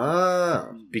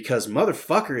 Oh. Because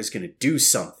motherfucker is going to do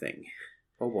something.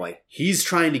 Oh, boy. He's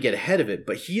trying to get ahead of it,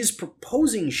 but he is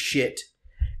proposing shit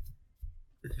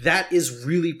that is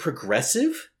really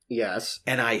progressive, Yes.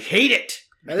 and I hate it.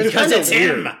 And it's Because kinda it's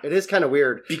weird. him. It is kind of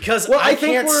weird. Because Well, I I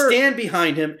think can't we're- stand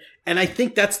behind him, and I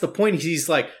think that's the point. He's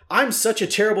like, I'm such a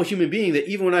terrible human being that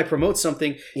even when I promote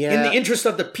something in Yeah. the interest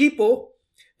of the people,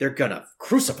 they're gonna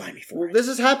crucify me for it. This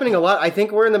is happening a lot. I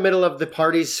think we're in the middle of the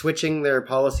parties switching their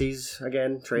policies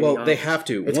again. Trading Well, off. they have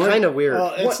to. It's One- kind of weird.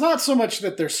 Well, it's not so much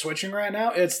that they're switching right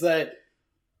now, it's that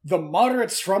the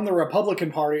moderates from the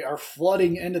Republican Party are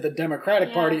flooding into the Democratic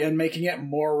Yeah. Party and making it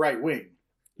more right wing.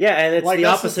 yeah, and it's like, the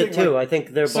that's the opposite, thing, too. like- I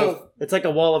think they're So- both... It's like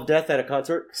a wall of death at a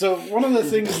concert. So one of the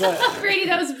things that Brady,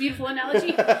 that was a beautiful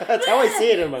analogy. That's how I see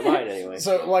it in my mind, anyway.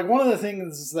 So, like, one of the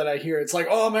things that I hear, it's like,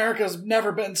 oh, America's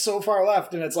never been so far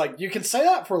left. And it's like, you can say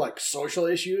that for, like, social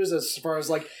issues as far as,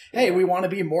 like, hey, we want to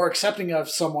be more accepting of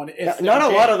someone. If Not a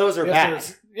they're lot gay. of those are If bad.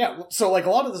 there's- Yeah, so, like,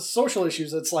 a lot of the social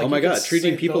issues, it's like... oh my you can god,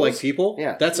 treating say people those, like people?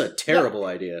 Yeah. That's a terrible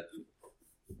idea.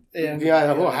 And,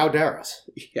 Yeah, well, how dare us?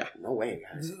 Yeah. No way,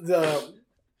 guys.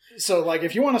 So, like,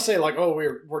 if you want to say, like, oh,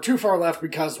 we're too far left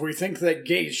because we think that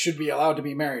gays should be allowed to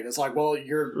be married, it's like, well,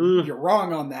 you're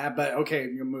wrong on that, but okay,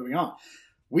 you're moving on.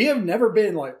 We have never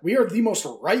been, like, we are the most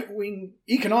right-wing,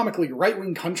 economically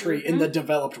right-wing country in the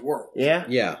developed world. Yeah?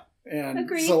 Yeah. And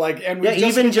Agreed. so, like, and we've Yeah,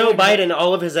 just even been Joe doing Biden,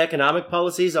 all of his economic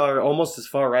policies are almost as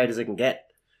far right as it can get.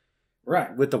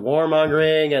 Right. With the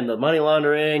warmongering and the money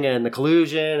laundering and the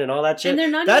collusion and all that shit. And they're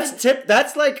not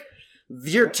That's like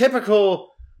your typical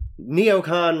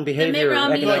neocon The Mitt behavior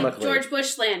Romney, economically. George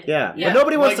Bush land. Yeah. Yeah. But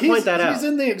nobody wants Like, to point that He's out.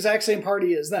 in the exact same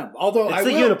party as them. Although It's I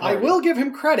the will, uniparty. I will give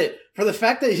him credit for the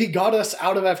fact that he got us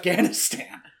out of Afghanistan.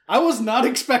 I was not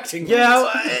expecting Yeah,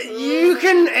 that. you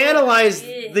can analyze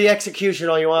the execution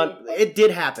all you want. It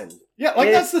did happen. Yeah, like,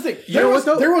 It- that's the thing. You know what,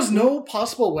 though? There was no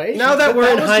possible way. Now that we're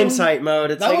in was hindsight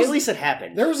mode, it's that like was- at least it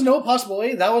happened. There was no possible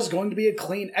way that was going to be a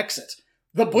clean exit.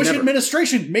 The Bush Never.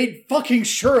 administration made fucking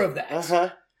sure of that. Uh-huh.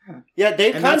 Yeah,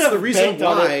 they And kind that's of the reason banked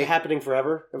on why- it happening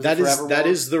forever. It was That a is forever that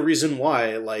war. is the reason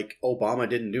why, like, Obama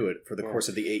didn't do it for the course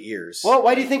of the 8 years. Well,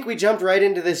 why do you think we jumped right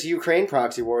into this Ukraine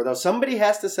proxy war, though? Somebody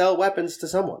has to sell weapons to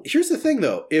someone. Here's the thing,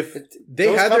 though. If they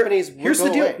those had their companies will here's the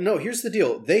go deal. away. No, here's the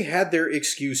deal. They had their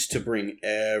excuse to bring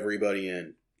everybody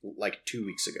in like 2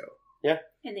 weeks ago,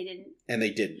 And they didn't. and they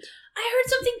didn't. I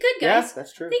heard something good, Yeah, guys.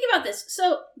 that's true. Think about this.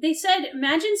 So they said,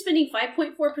 imagine spending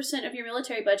 5.4% of your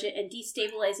military budget and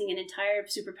destabilizing an entire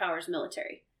superpower's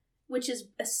military, which is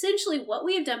essentially what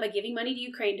we have done by giving money to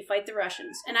Ukraine to fight the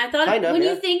Russians. And I thought, Kind of, when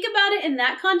yeah. you think about it in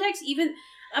that context,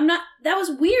 that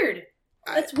was weird.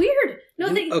 That's weird. No,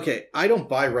 they, Okay, I don't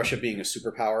buy Russia being a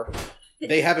superpower.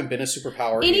 They haven't been a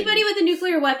superpower. Anybody with a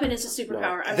nuclear weapon is a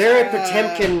superpower. I'm They're sorry. a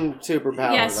Potemkin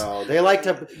superpower, Yes. though. They like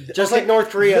to, just like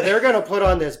North Korea, they're going to put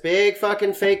on this big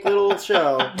fucking fake little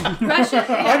show. Russia.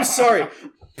 I'm sorry.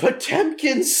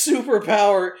 Potemkin's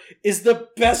superpower is the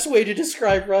best way to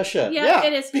describe Russia. Yeah,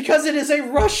 it is. Because it is a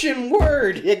Russian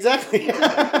word. Exactly.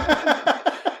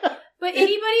 But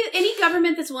any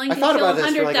government that's willing I to thought kill about this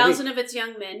for like a 100,000 week. of its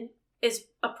young men is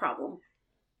a problem.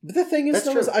 But the thing is, That's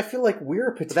though, true. is I feel like we're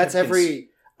a Potemkin. That's every...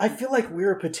 I feel like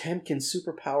we're a Potemkin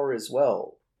superpower as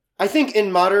well. I think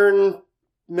in modern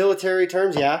military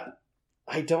terms, yeah.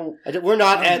 We're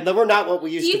not what we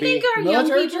Do used you to be. think our young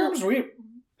Military people... terms,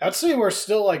 I'd say we're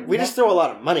still like... We just throw a lot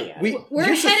of money at it. We're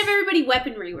ahead of everybody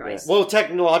weaponry-wise. Well,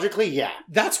 technologically, yeah.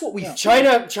 That's what we...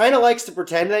 China likes to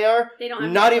pretend they are. They don't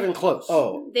have Not even close.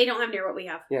 Oh. They don't have near what we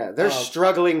have. Yeah, they're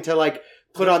struggling to, like,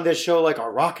 put on this show like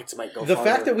our rockets might go The farther.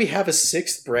 fact that we have a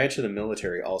sixth branch of the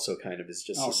military also kind of is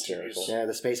just Oh, hysterical. jeez. Yeah,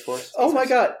 the Space Force. Oh my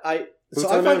god! Boots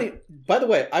I on the finally. By the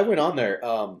way, I went on there.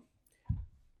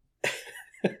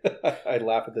 I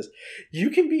laugh at this. You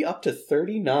can be up to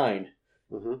 39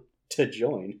 Mm-hmm. to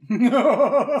join.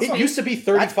 It used to be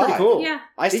 35. That's pretty cool. Yeah.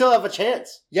 I still have a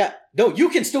chance. Yeah. No, you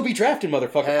can still be drafted,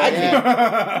 motherfucker. Hell I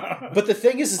yeah. can't. But the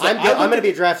thing is that I'm going to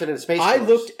be drafted in the Space I Force.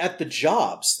 looked at the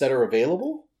jobs that are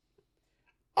available.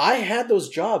 I had those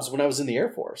jobs when I was in the Air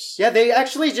Force. Yeah, they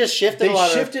actually just shifted a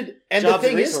lot shifted, and the jobs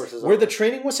and thing is, resources where over. the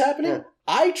training was happening, Yeah.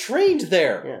 I trained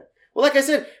there. Yeah. Well, like I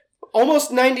said,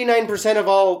 almost 99% of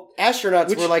all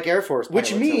astronauts were like Air Force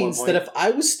pilots Which at one means point. that if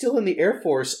I was still in the Air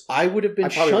Force, I would have been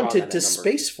I'm probably wrong on shunted that to number.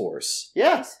 Space Force.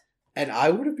 Yes. And I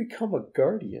would have become a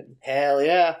Guardian. Hell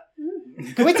yeah.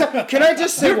 Can I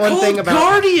just say They're one called thing about...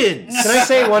 Guardians! Can I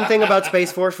say one thing about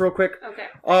Space Force real quick? Okay.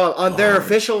 On their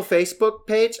official Facebook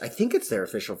page, I think it's their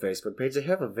official Facebook page, they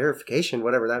have a verification,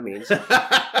 whatever that means.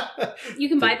 You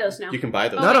can buy those now. You can buy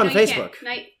those. Not wait, on no, you Facebook.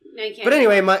 can't. No, you can't. But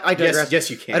anyway, I digress. Yes,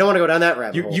 you can. I don't want to go down that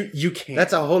rabbit hole. You can.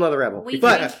 That's a whole nother rabbit hole. We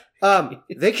But think-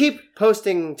 they keep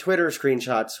posting Twitter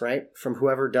screenshots, right, from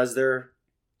whoever does their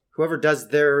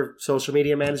social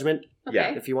media management, Okay.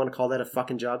 Yeah. if you want to call that a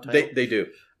fucking job title. They do.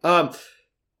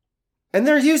 And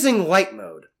they're using light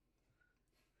mode.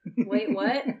 Wait,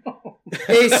 what?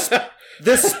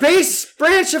 The space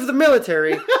branch of the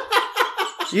military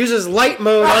uses light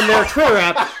mode on their Twitter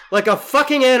app like a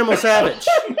fucking animal savage.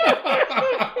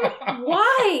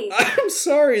 Why? I'm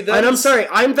sorry. And I'm sorry,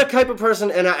 I'm the type of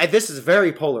person, and this is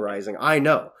very polarizing, I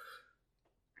know.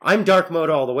 I'm dark mode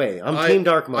all the way. I'm team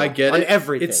dark mode. I get on it.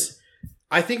 everything.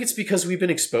 I think it's because we've been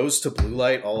exposed to blue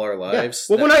light all our Yeah. lives.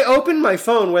 Well, when I open my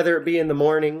phone, whether it be in the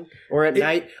morning or at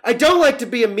night, I don't like to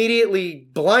be immediately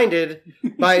blinded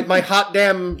by my hot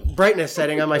damn brightness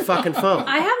setting on my fucking phone.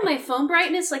 I have my phone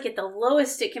brightness like at the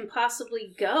lowest it can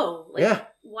possibly go. Like, Yeah.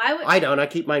 Why would I don't. I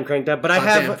keep mine cranked up, but I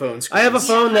Goddamn have phone I have a screens.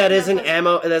 phone that Yeah, isn't I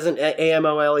AMO. It doesn't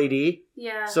AMOLED.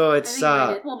 Yeah. So I it's think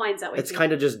mine is. Well, mine's that way it's too.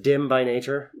 kind of just dim by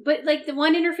nature. But like the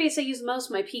one interface I use most,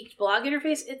 my peaked blog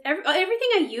interface, everything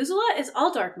I use a lot is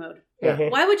all dark mode. Yeah.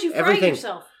 Why would you fry Everything.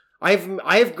 yourself?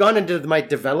 I've gone into my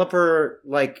developer,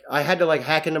 like, I had to, like,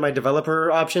 hack into my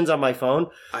developer options on my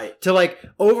phone to, like,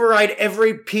 override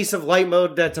every piece of light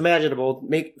mode that's imaginable,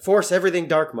 force everything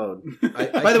dark mode.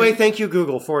 By the way, thank you,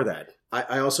 Google, for that.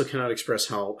 I also cannot express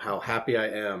how happy I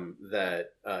am that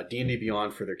D&D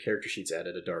Beyond for their character sheets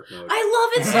added a dark mode.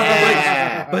 I love it so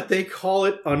Yeah. much. But they call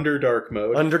it under dark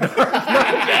mode. Under dark mode.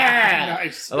 Yeah!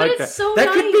 Nice. I like But that. it's so That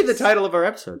could be nice. the title of our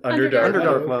episode. Under dark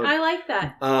Underdark mode. mode. I like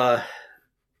that.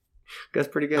 That's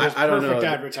pretty good. I don't Perfect know.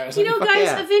 advertising. You know, Fuck guys,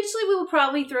 yeah. eventually we will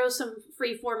probably throw some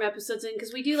free-form episodes in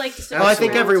because we do like to stick Well, I with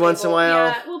think the every round once in a table. while.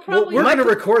 Yeah, we'll probably. We're going to Might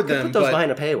record Put them, those but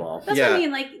behind a paywall. That's yeah. what I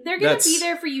mean. Like, they're going to be That's-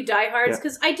 there for you diehards Yeah.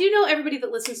 because I do know everybody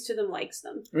that listens to them likes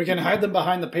them. We can hide them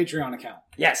behind the Patreon account.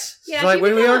 Yes. Yeah, so, like, you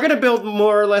when can we go- are going to build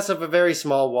more or less of a very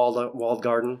small walled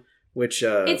garden. which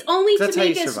It's only That's to how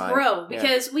make you us survive. grow Yeah.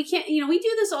 because we can't, we do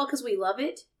this all because we love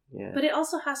it, Yeah. but it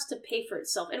also has to pay for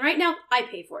itself. And right now, I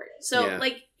pay for it. So, Yeah.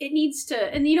 like, it needs to,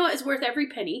 and you know what? It's worth every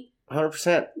penny,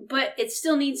 100%. but it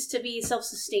still needs to be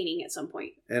self-sustaining at some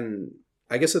point. and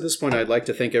I guess at this point I'd like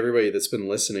to thank everybody that's been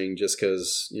listening just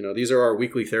because, these are our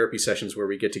weekly therapy sessions where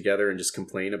we get together and just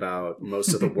complain about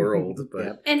most of the world. But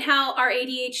Yeah. And how our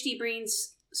ADHD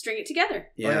brains string it together.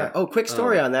 yeah. Oh, quick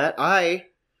story on that. I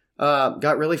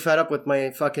got really fed up with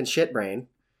my fucking shit brain.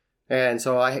 And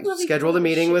so I Well, scheduled a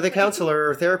meeting with a counselor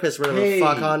or therapist, whatever Hey. the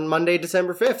fuck, on Monday,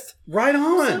 December 5th. Right I'm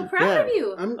on. so proud of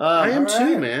you. I am too,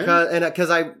 alright. man. Because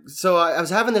I was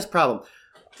having this problem.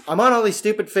 I'm on all these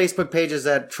stupid Facebook pages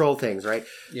that troll things, right?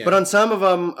 Yeah. But on some of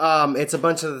them, it's a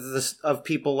bunch of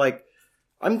people like,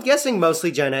 I'm guessing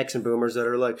mostly Gen X and Boomers that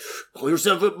are like, pull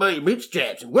yourself up by your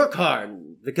bootstraps and work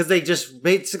hard. Because they just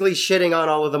basically shitting on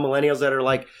all of the millennials that are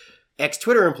like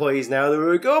ex-Twitter employees now.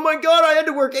 They're like, oh my God, I had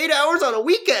to work 8 hours on a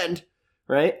weekend.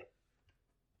 Right?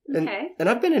 Okay. And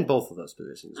I've been in both of those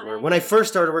positions. Where when I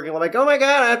first started working, I'm like, oh my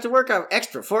God, I have to work an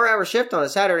extra 4-hour shift on a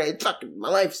Saturday. Fucking, my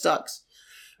life sucks.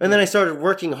 And then I started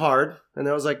working hard, and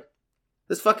I was like,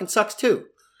 this fucking sucks too.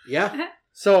 Yeah.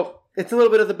 So it's a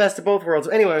little bit of the best of both worlds.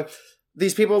 Anyway,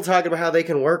 these people talking about how they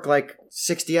can work like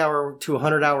 60-hour to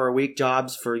 100-hour a week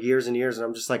jobs for years and years, and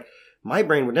I'm just like, my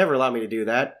brain would never allow me to do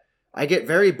that. I get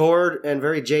very bored and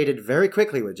very jaded very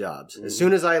quickly with jobs. As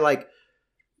soon as I like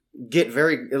get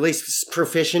at least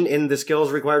proficient in the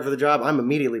skills required for the job, I'm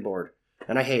immediately bored.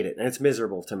 And I hate it. And it's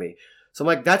miserable to me. So I'm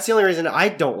like, that's the only reason I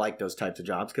don't like those types of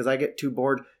jobs, because I get too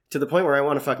bored to the point where I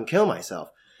want to fucking kill myself.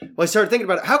 Well, I started thinking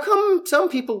about it. How come some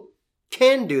people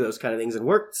can do those kind of things and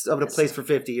work at a place for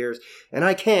 50 years and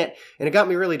I can't? And it got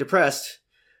me really depressed.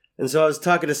 And so I was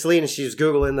talking to Celine, and she was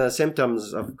Googling the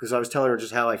symptoms because I was telling her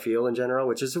just how I feel in general,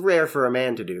 which is rare for a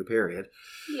man to do, period.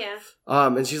 Yeah.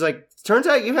 And she's like, turns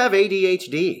out you have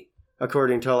ADHD,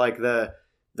 according to like that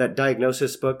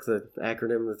diagnosis book, the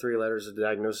acronym, the 3 letters of the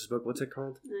diagnosis book. What's it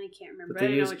called? I can't remember. But I they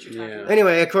don't know use- what you're talking about.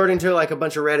 Anyway, according to like a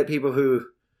bunch of Reddit people who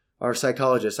are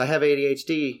psychologists, I have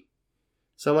ADHD.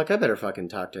 So I'm like, I better fucking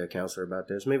talk to a counselor about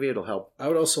this. Maybe it'll help. I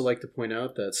would also like to point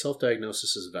out that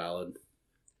self-diagnosis is valid.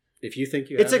 If you think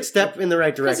you It's have a step in the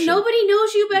right Because direction. nobody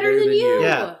knows you better than you.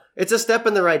 Yeah. It's a step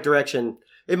in the right direction.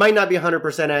 It might not be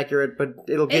 100% accurate, but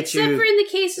it'll get Except you for in the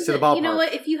cases to the that, you know ballpark.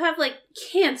 what, if you have like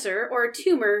cancer or a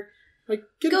tumor, like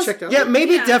get Goes- it checked out. Yeah,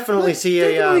 maybe Yeah. definitely see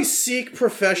a... Definitely seek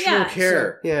professional Yeah.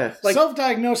 care. yeah. Like-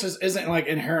 Self-diagnosis isn't like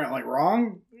inherently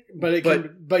wrong, but it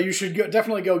can. But you should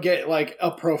definitely go get like a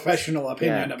professional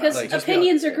opinion Yeah. about it. because Like, just be like-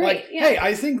 opinions are great. Like, yeah. hey,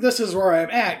 I think this is where I'm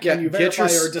at. Can you verify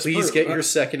or disprove? please get your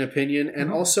second opinion. And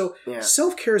Mhm. also, Yeah.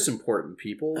 self-care is important,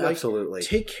 people. Like, Absolutely.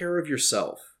 take care of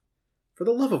yourself. For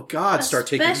the love of God, start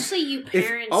taking... Especially you If,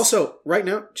 parents. also, right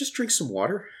now, just drink some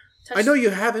water. touch- I know you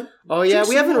haven't. Oh, yeah, Drink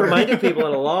we some haven't water. reminded people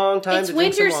in a long time it's to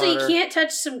drink some winter, so you water. can't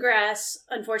touch some grass.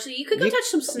 Unfortunately, you could go touch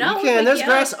some snow. You can. like, There's yeah.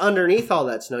 grass underneath all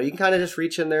that snow. You can kind of just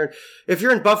reach in there. If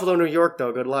you're in Buffalo, New York,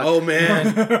 though, good luck. Oh,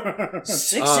 man.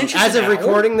 6 inches As an of hour?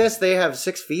 recording this, they have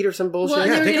 6 feet or some bullshit. Well, and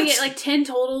Yeah, they were they going to got get like 10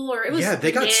 total, or it was Yeah,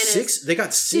 they got bananas. 6. They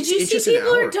got 6 Did you inches see an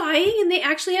people hour. are dying and they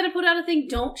actually had to put out a thing,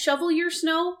 don't shovel your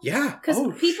snow? Yeah. Because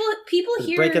Oh, people Just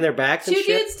here... breaking their backs and Two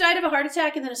shit. dudes died of a heart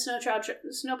attack and then a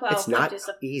snowplow It's not fucked his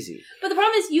stuff. easy. But the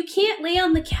problem is you can't lay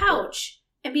on the couch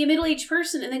and be a middle-aged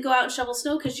person and then go out and shovel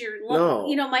snow because your lung... No.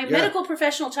 You know, my Yeah. medical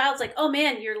professional child's like, oh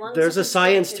man, your lungs... There's a are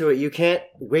science to it. You can't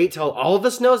wait till all of the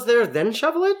snow's there, then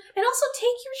shovel it. And also take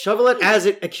your Shovel it time. as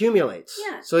it accumulates.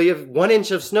 Yeah. So you have 1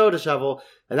 inch of snow to shovel,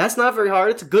 and that's not very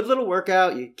hard. It's a good little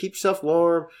workout. You keep yourself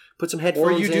warm, put some headphones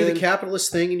or you do in. the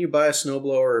capitalist thing and you buy a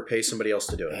snowblower or pay somebody else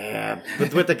to do it. Yeah,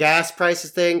 with the gas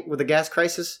prices thing, with the gas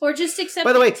crisis. Or just accept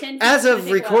By the way, 10 as feet of to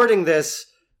take recording this,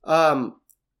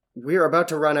 we're about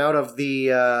to run out of the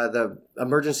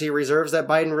emergency reserves that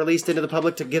Biden released into the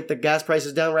public to get the gas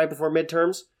prices down right before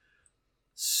midterms.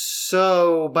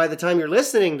 So by the time you're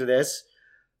listening to this,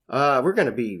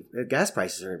 gas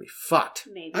prices are going to be fucked.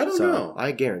 Maybe. I don't So, know.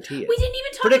 I guarantee it. We didn't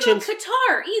even talk Predictions. about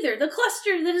Qatar either. The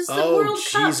cluster that is the Oh, World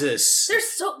Cup. Jesus. There's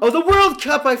so... Oh, the World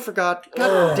Cup! I forgot.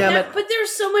 God damn it! But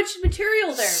there's so much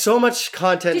material there. So much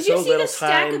content, Did you so see little the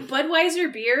stack time. of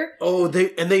Budweiser beer? Oh,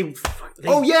 they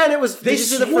Oh yeah, and it was. They Did you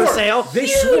see the swore, for sale? They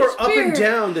Huge swore up beer. and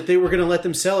down that they were going to let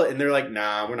them sell it, and they're like,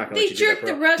 "Nah, we're not going to They let you do jerked that,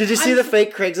 the bro." rug. Did you see the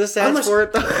fake Craigslist ads Unless- for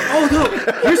it? Though? Oh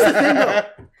no! Here's the thing,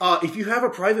 though. If you have a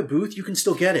private booth, you can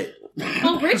still get it.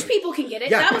 Oh, rich people can get it.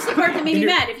 Yeah. That was the part that made me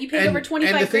mad. If you pay over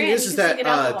 25 and the thing grand, is you can that still get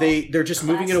alcohol. they're just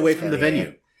moving it away from the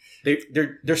venue.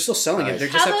 They're still selling it. They're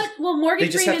just How have about, to, well, Morgan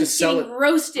they just have to Freeman's sell getting it.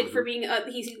 roasted for being,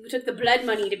 he took the blood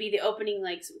money to be the opening,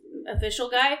 like, official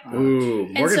guy. Ooh,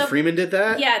 Morgan so- Freeman did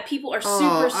that. Yeah, people are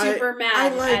Oh, super mad I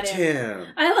liked at him. him.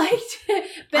 I liked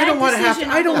it. I don't want to have to.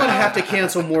 decision I don't on want to the- have to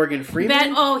cancel Morgan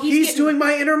Freeman. He's getting- doing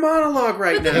my inner monologue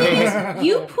right But the thing now. is,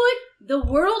 you put the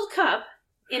World Cup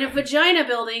in a vagina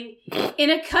building in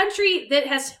a country that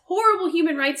has horrible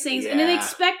human rights things, and then Yeah.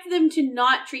 expect them to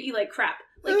not treat you like crap.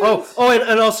 Like,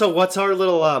 And also, what's our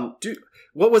little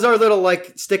what was our little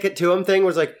like stick it to him thing?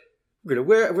 Was like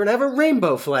we're gonna have a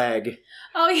rainbow flag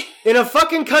oh yeah. in a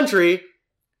fucking country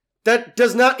that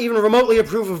does not even remotely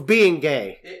approve of being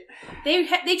gay. They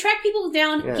track people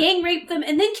down, Yeah. gang rape them,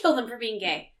 and then kill them for being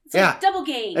gay. It's like Yeah. double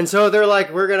gang. And so they're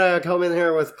like, we're gonna come in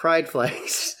here with pride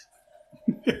flags.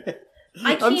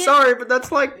 I can't, I'm sorry, but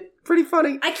that's like pretty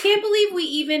funny. I can't believe we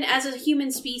even, as a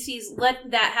human species,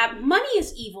 let that happen. Money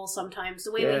is evil sometimes,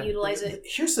 the way Yeah. we utilize it.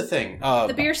 Here's the thing.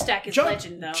 The beer stack is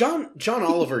legend, though. John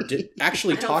Oliver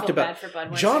actually I don't talked feel about... bad for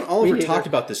Budweiser. John Oliver neither. talked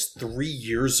about this 3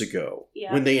 years ago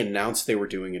Yeah. when they announced they were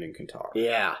doing it in Qatar.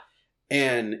 Yeah.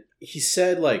 And he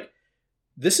said, like,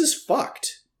 this is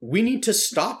fucked. We need to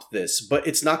stop this, but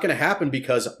it's not going to happen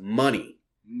because money.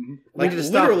 Like, We need to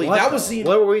stop literally, what, that though? was the...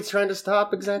 What were we trying to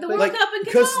stop exactly? The World Cup in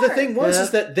Because the Qatar. thing was Yeah.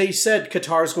 is that they said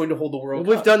Qatar is going to hold the World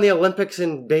We've Cup. done the Olympics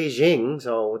in Beijing,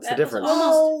 so what's That the was difference?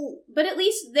 almost- But at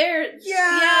least they're...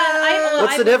 Yeah.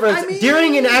 What's the difference?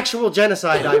 During an actual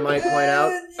genocide, I might point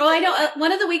out. Oh, I know.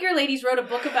 One of the weaker ladies wrote a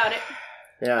book about it.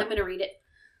 Yeah. I'm going to read it.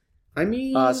 I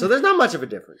mean... So there's not much of a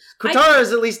difference. Qatar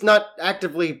is at least not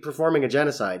actively performing a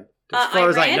genocide, as far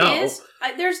as I Iran know. is.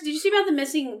 Did you see about the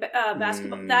missing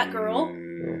basketball? That girl?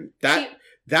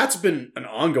 That's been an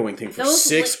ongoing thing for Those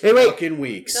 6 Hey, wait. fucking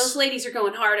weeks. Those ladies are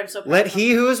going hard. I'm so proud Let of them.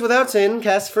 he who is without sin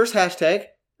cast first hashtag.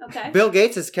 Okay. Bill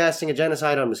Gates is casting a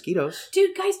genocide on mosquitoes.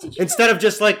 Dude, guys, did you Instead of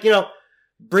just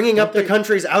bringing up the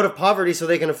countries out of poverty so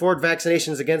they can afford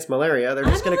vaccinations against malaria, they're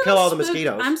just going to kill all the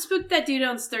mosquitoes. I'm spooked that dude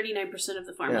owns 39% of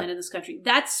the farmland in this country.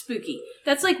 That's spooky.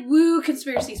 That's like woo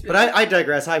conspiracy spooky. But I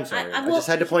digress. I'm sorry. I just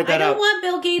had to point that I out. don't want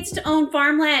Bill Gates to own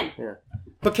farmland. Yeah.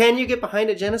 But can you get behind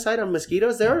a genocide on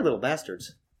mosquitoes? They are little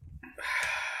bastards.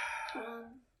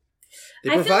 They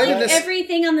I feel provided like this-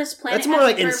 everythide on this planet That's more has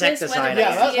like a purpose, insecticide. whether we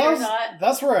Yeah, see it or that's, not.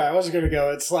 that's where I was going to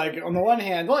go. It's like, on the one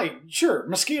hand, like, sure,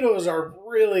 mosquitoes are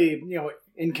really,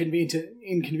 inconvenient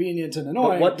and annoying.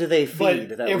 But what do they feed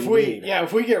But that if we we need?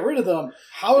 if we get rid of them,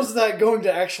 how is that going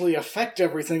to actually affect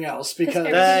everything else? Because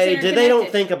everything's They don't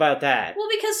interconnected. think about that. Well,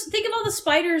 because think of all the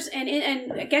spiders and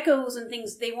geckos and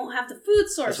things. They won't have the food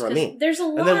source. That's what I 'cause mean. There's a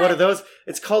lot. And then what are those?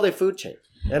 It's called a food chain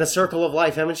and a circle of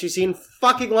life. Haven't you seen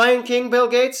fucking Lion King, Bill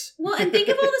Gates? Well, and think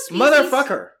of all the species.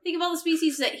 Motherfucker. Think of all the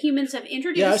species that humans have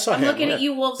introduced. Yeah, I saw I'm looking Hamlet. at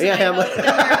you, wolves. Yeah, and I know Hamlet.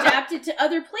 that were adapted to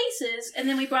other places, and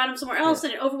then we brought them somewhere else,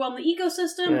 and it overwhelmed the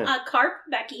ecosystem. Yeah. Carp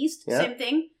back east, Yeah. same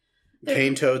thing.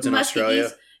 Cane toads in Muskie Australia.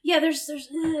 geese. Yeah, there's what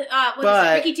is But-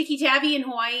 it? Riki Tiki Tavi in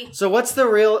Hawaii. So what's the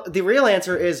real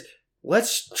answer is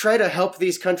let's try to help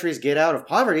these countries get out of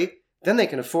poverty. Then they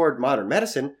can afford modern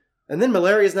medicine, and then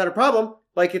malaria is not a problem.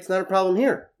 Like it's not a problem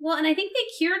here. Well, and I think they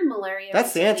cured malaria.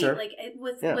 That's the recently. answer. Like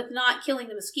with Yeah. not killing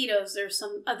the mosquitoes, there's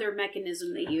some other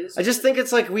mechanism they use. I just think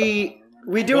it's like we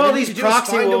do What all we these need to do is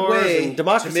proxy find a wars way and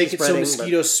democracy to make it so spreading, but-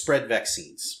 mosquitoes spread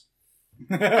vaccines.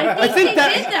 I think they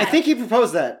that did that. I think he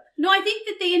proposed that. No, I think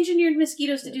that they engineered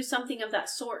mosquitoes to do something of that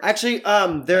sort. Actually,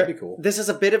 That'd be cool. this is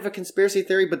a bit of a conspiracy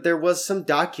theory, but there was some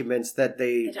documents that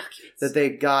the they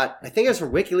documents. got. I think it was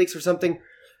from WikiLeaks or something.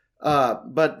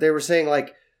 But they were saying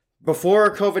like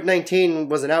before COVID-19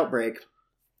 was an outbreak,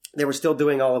 they were still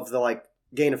doing all of the like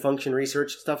gain of function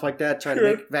research stuff like that, trying to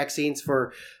make vaccines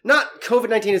for not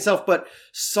COVID-19 itself, but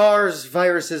SARS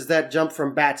viruses that jump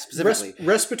from bats specifically.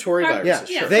 Respiratory Yeah. viruses.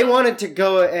 Yeah, Yeah. they wanted to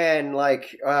go and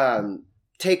like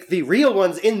take the real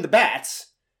ones in the bats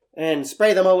and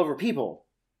spray them all over people,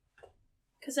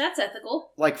 Because that's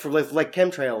ethical. like for like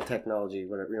chemtrail technology,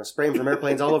 whatever, spray them from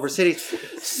airplanes all over cities,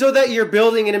 so that you're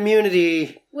building an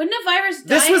immunity. Wouldn't a virus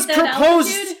die This was at that proposed.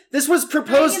 altitude? This was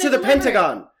proposed to gonna the deliver it?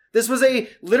 Pentagon. This was a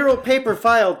literal paper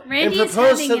filed Randy's and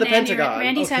proposed having to the an Pentagon.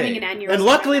 Randy's Okay. having an aneurysm. And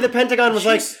luckily, the Pentagon was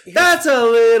like, Here's- "That's a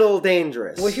little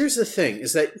dangerous." Well, here's the thing: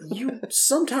 is that you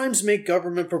sometimes make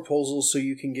government proposals so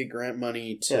you can get grant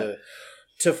money to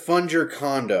fund your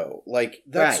condo. Like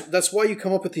that's why you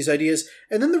come up with these ideas,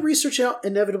 and then the research out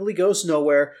inevitably goes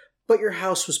nowhere. But your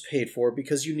house was paid for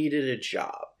because you needed a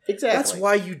job. Exactly. That's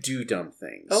why you do dumb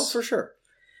things. Oh, for sure.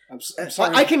 I'm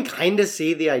sorry. I can kind of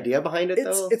see the idea behind it,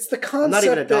 though. It's the concept. I'm not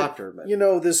even a that, doctor,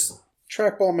 but this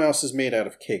trackball mouse is made out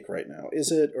of cake right now.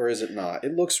 Is it or is it not?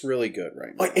 It looks really good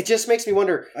right now. it just makes me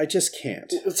wonder. I just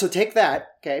can't. So take that,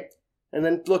 okay, and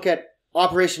then look at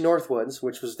Operation Northwoods,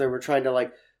 which was they were trying to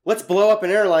like let's blow up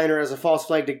an airliner as a false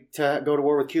flag to go to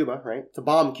war with Cuba, right? To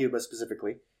bomb Cuba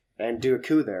specifically and do a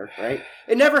coup there, right?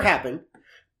 It never happened.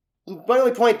 My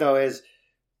only point though is,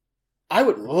 I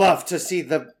would love to see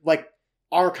the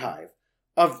archive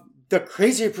of the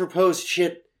crazy proposed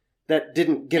shit that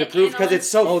didn't get And approved because it's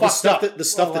so the fucked stuff up. the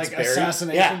stuff Well, that's like buried.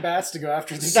 assassination Yeah. bats to go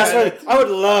after the That's guy. what I would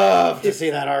love to see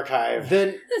that archive.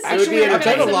 Then The I would be Central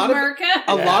entertained. Archives A lot of- America.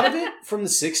 a lot of it from the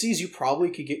 60s you probably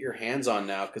could get your hands on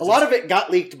now. A lot of it got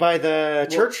leaked by the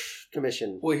church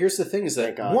commission. Well, here's the thing: is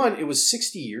Thank that God. one, it was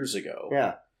 60 years ago,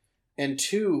 Yeah. and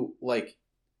two,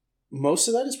 most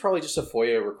of that is probably just a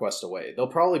FOIA request away. They'll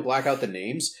probably black out the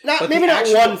names, but Maybe the not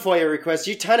actual- one FOIA request.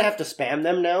 You kind of have to spam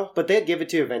them now, but they'd give it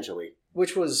to you eventually.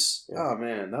 which was Yeah. oh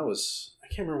man, that was I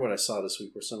can't remember what I saw this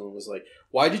week where someone was like,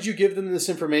 "Why did you give them this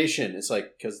information?" It's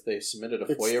like because they submitted a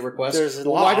FOIA request. There's a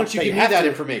Well, law why don't you that give me have that to.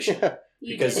 information?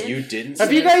 Because you didn't.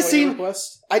 Have you submit a guys FOIA seen-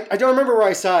 request? I don't remember where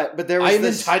I saw it, but there was I am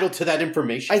this. entitled to that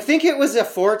information. I think it was a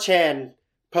 4chan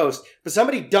post, but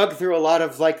somebody dug through a lot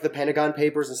of like the Pentagon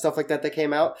Papers and stuff like that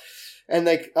came out, and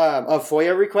like of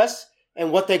FOIA requests,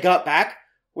 and what they got back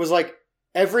was like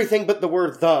everything but the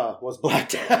word "the" was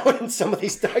blacked out in some of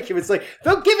these documents. Like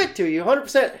they'll give it to you 100%,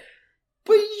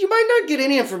 but you might not get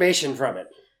any information from it.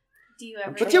 Do you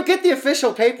ever? But you'll get the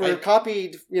official paper I-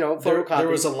 copied, photocopied. There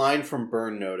was a line from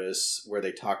Burn Notice where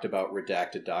they talked about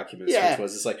redacted documents, Yeah. which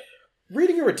was it's like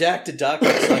reading a redacted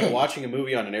document is like watching a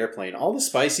movie on an airplane. All the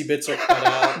spicy bits are cut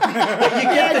out. But you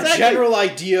get the exactly. general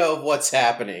idea of what's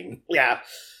happening. Yeah.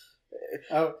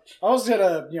 I was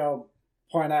gonna,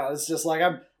 point out, it's just like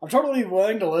I'm totally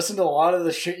willing to listen to a lot of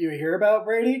the shit you hear about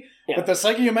Brady, Yeah. but the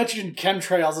second you mention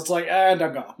chemtrails, it's like, and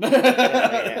I'm gone.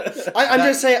 I'm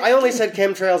just saying, I only said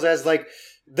chemtrails as like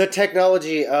the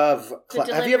technology of.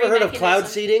 Have you ever heard of cloud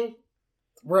mechanism. seeding?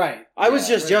 Right. I was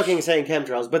Yeah, just which- joking saying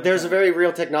chemtrails, but there's a very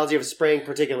real technology of spraying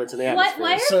particulates in the atmosphere.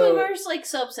 Why are So- boomers like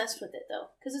so obsessed with it though?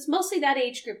 Because it's mostly that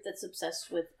age group that's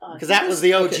obsessed with. Because that was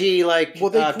the OG, Well,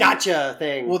 they- gotcha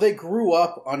thing. Well, they grew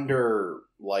up under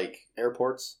like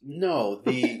Airports.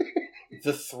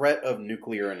 the threat of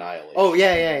nuclear annihilation. Oh,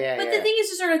 yeah. But the thing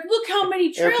is, they're like, look how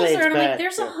many trails Airplanes there are. And I'm back, like,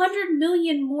 there's yeah. 100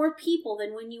 million more people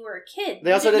than when you were a kid.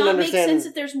 They also Does it didn't not understand- make sense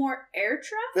that there's more air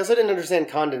traffic? They also didn't understand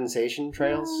condensation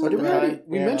trails. Oh, Did we at the already- time.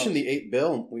 we Yeah. mentioned the 8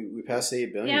 bill. We passed the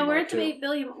 8 billion. Yeah, we're mark, at the too. 8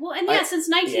 billion. Well, and I- since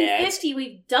 1950,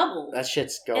 we've doubled. That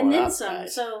shit's going and then up, some.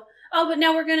 guys. So, but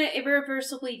now we're going to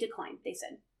irreversibly decline, they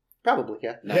said. Probably,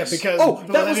 yeah. Yeah, Nice. because Oh,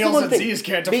 that was the millennials one and thing. Z's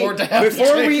can't Be- afford to have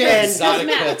before we kids. end- Exotic Doesn't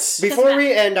matter. pets. Before Doesn't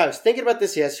we end, I was thinking about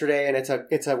this yesterday, and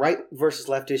it's a right versus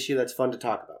left issue that's fun to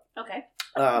talk about. Okay.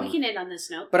 Um, we can end on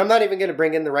this note. But I'm not even going to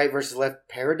bring in the right versus left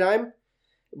paradigm,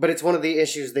 but it's one of the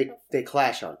issues they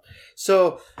clash on.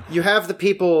 So you have the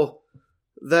people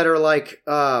that are like,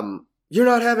 you're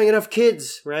not having enough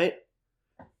kids, right?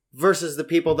 Versus the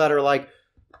people that are like,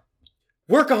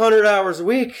 work 100 hours a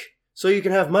week so you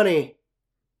can have money.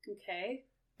 Okay.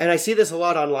 And I see this a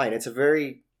lot online. It's a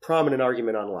very prominent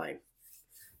argument online.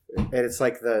 And it's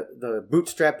like the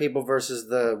bootstrap people versus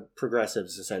the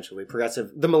progressives, essentially.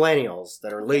 The millennials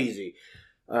that are lazy,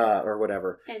 or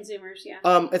whatever. And Zoomers,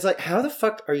 yeah. It's like, how the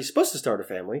fuck are you supposed to start a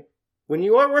family when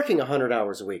you are working 100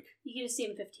 hours a week? You get to see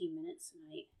them 15 minutes a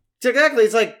night. Exactly.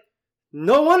 It's like,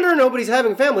 no wonder nobody's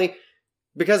having a family,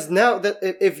 because now that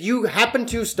if you happen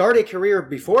to start a career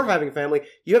before having a family,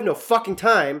 you have no fucking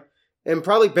time and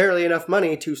probably barely enough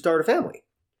money to start a family.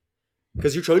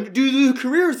 Because you're trying to do the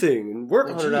career thing and work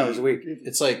 100 hours a week.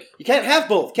 It's like You can't have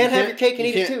both. Can't have your cake and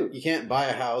you eat it can't- too. You can't buy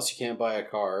a house. You can't buy a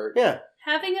car. Yeah.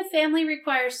 Having a family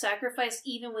requires sacrifice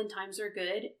even when times are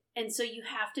good. And so you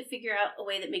have to figure out a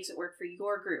way that makes it work for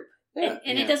your group. Yeah.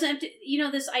 And it doesn't have to,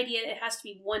 this idea it has to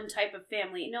be one type of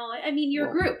family. No, I mean,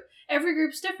 your group. Every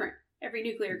group's different. Every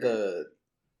nuclear group.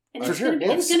 And For it's sure, gonna,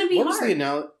 yeah. it's going to be What was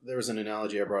hard. there was an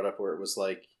analogy I brought up where it was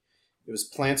like, it was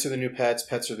plants are the new pets,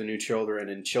 pets are the new children,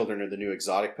 and children are the new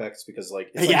exotic pets because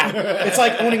like it's like, it's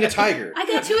like owning a tiger. I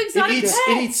got 2 exotic pets.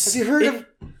 It eats. Have you heard of?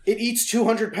 It eats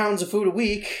 200 pounds of food a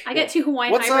week. I got 2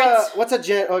 Hawaiian What's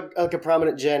hybrids. a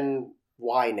prominent Gen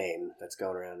Y name that's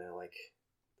going around now? Like,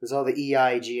 there's all the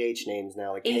EIGH names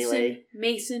now, like Kayleigh,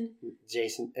 Mason.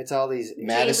 Jason. It's all these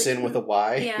Madison with a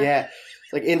Y. Yeah. Yeah.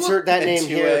 Like, insert that And name 2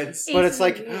 here. Ns. But it's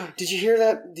like, Ace. did you hear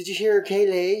that? Did you hear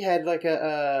Kayleigh had like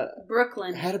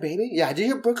Brooklyn. had a baby? Yeah. Did you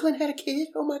hear Brooklyn had a kid?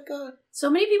 Oh my god. So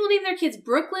many people name their kids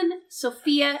Brooklyn,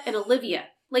 Sophia, and Olivia.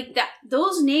 Like that.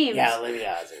 Those names. Yeah,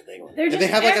 Olivia is a big one. They're And just they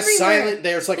have like everywhere. a silent.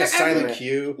 There's like They're a silent everywhere.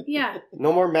 Q. Yeah.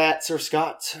 No more Matts or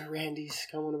Scotts or Randys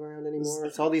coming around anymore.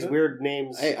 It's all these weird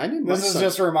names. Hey, I need my This is son.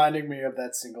 just reminding me of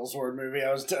that single sword movie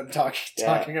I was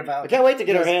talking about. I can't wait to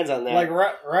get our Just, hands on that. Like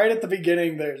right at the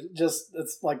beginning, there's just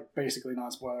it's like basically not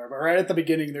a spoiler, but right at the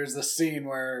beginning, there's this scene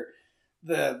where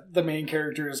the main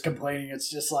character is complaining. It's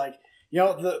just like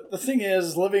the thing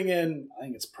is living in I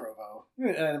think it's Provo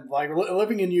and like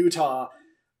living in Utah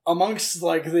amongst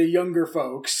like the younger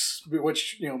folks,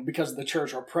 which because of the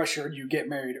church are pressured, you get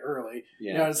married early.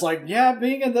 Yeah. It's like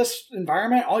being in this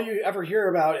environment, all you ever hear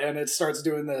about, and it starts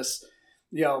doing this,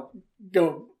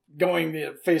 going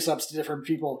to face ups to different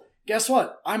people. Guess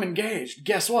what? I'm engaged.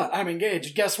 Guess what? I'm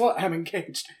engaged. Guess what? I'm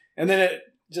engaged. And then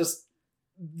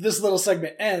this little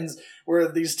segment ends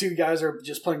where these 2 guys are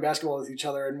just playing basketball with each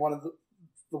other, and one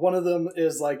of them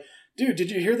is like, dude,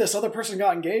 did you hear this other person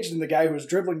got engaged? And the guy who was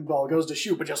dribbling the ball goes to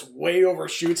shoot, but just way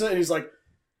overshoots it. And he's like,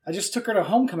 I just took her to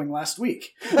homecoming last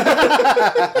week.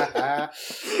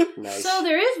 Nice. So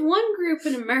there is one group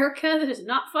in America that is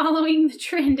not following the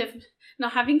trend of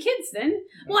not having kids then.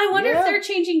 Well, I wonder if they're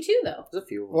changing too, though. There's a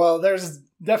few. Well, there's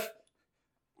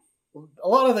a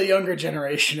lot of the younger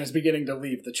generation is beginning to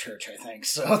leave the church, I think.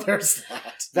 So there's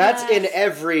that. That's Yes. in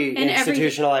every In every-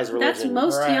 institutionalized religion. That's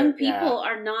most Right, young people yeah.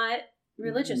 are not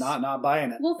religious. Not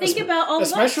buying it. Well, think about all of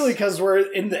especially us. because we're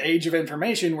in the age of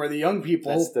information where the young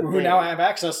people That's the who thing. now have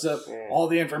access to Yeah. all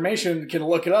the information can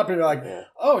look it up and be like, Yeah.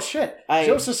 oh shit,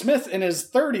 Joseph Smith in his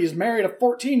 30s married a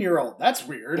 14-year-old. That's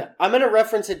weird. Yeah. I'm going to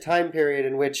reference a time period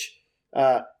in which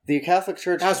the Catholic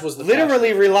Church As was the literally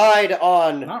fashion. relied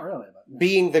on Not really. But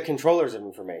being the controllers of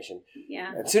information.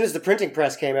 Yeah. As soon as the printing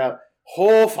press came out,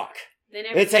 oh fuck. Then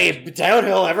It's a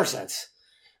downhill ever since.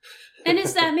 And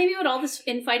is that maybe what all this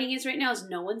infighting is right now? Is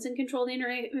no one's in control of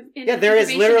the Yeah, there is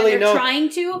information, literally and they're no- trying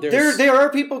to. There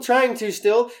are people trying to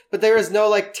still, but there is no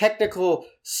like technical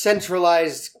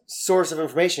centralized source of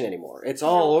information anymore. It's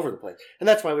all over the place. And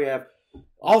that's why we have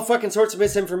all fucking sorts of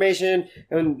misinformation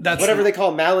and That's- whatever they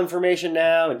call malinformation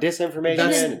now and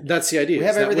disinformation. That's the idea. We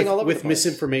have is that everything with, all over with the place.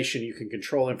 misinformation, you can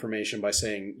control information by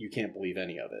saying you can't believe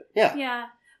any of it. Yeah. Yeah.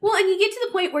 Well, and you get to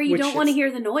the point where you Which don't want to it's- hear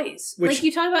the noise. which- Like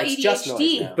you talk about It's just noise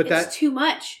ADHD, now. But it's that- too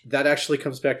much. That actually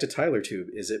comes back to Tyler Tube.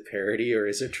 Is it parody or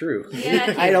is it true?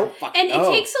 Yeah. I don't fucking And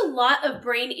know. it takes a lot of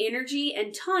brain energy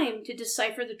and time to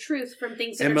decipher the truth from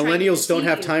things that And are trying to millennials don't deceive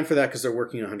have you. time for that because they're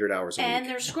working 100 hours a And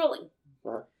week. they're scrolling.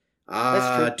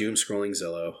 That's Doom scrolling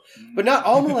Zillow. But not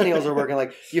all millennials are working.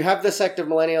 Like, you have the sect of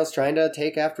millennials trying to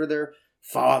take after their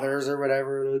fathers or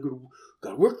whatever. They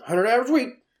gotta work 100 hours a week.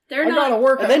 They're I gotta not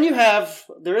work. And then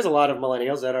there is a lot of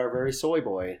millennials that are very soy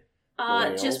boy.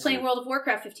 just millennials playing and- World of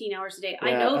Warcraft 15 hours a day. I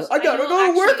Yeah. know. I gotta know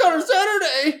go to work actually- on a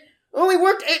Saturday. I only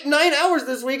worked 9 hours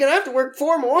this week and I have to work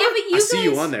 4 more. Yeah, but you I guys, see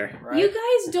you on there. Right. You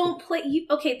guys don't play.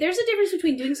 Okay, there's a difference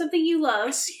between doing something you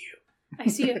love. I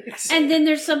see you. And then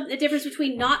there's a difference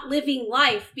between not living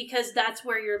life because that's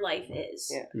where your life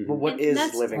is. Yeah. Mhm. But what And is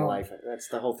that's- living life? That's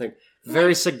the whole thing.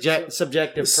 Very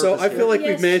subjective. So I purpose feel here. like Yes.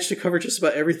 we've managed to cover just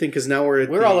about everything because now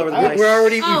we're all over the place. We're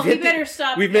already Oh, we hit better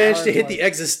stop. we've managed to hit the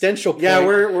existential point. Yeah,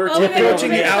 we're Oh, we better-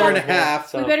 approaching we the better hour and a stop.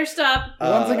 half. We better stop.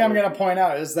 One thing I'm going to point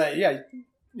out is that,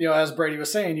 as Brady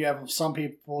was saying, you have some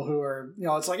people who are,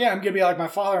 it's like, I'm going to be like my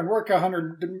father and work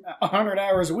 100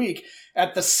 hours a week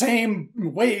at the same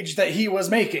wage that he was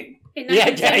making. In Yeah,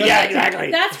 1970.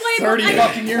 exactly. That's why 30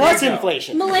 fucking years Plus ago.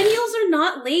 inflation. millennials are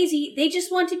not lazy. They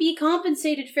just want to be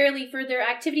compensated fairly for their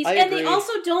activities. I And they agree.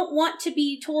 also don't want to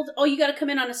be told, oh, you got to come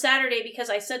in on a Saturday because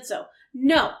I said so.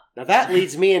 No. Now that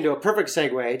leads me into a perfect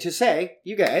segue to say,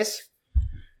 you guys,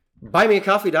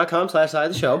 buymeacoffee.com/eye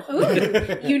the show.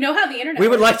 Ooh, you know how the internet We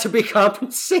would works. like to be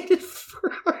compensated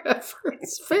for our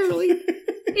efforts fairly.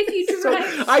 If you So,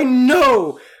 drive. I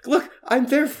know. Look, I'm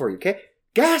there for you, okay?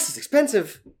 Gas is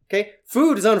expensive, okay?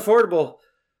 Food is unaffordable.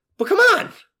 But come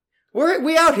on.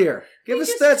 We out here. Give We us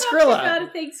just that talked about Skrilla.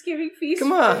 a Thanksgiving feast.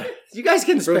 Come on. You guys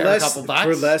can For spare a less, couple bucks.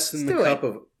 for less than Let's the do cup it.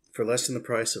 of for less than the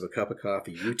price of a cup of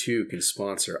coffee, you too can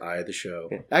sponsor Eye of the Show.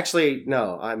 Actually,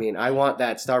 no. I mean, I want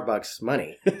that Starbucks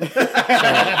money. Give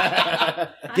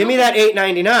me don't- that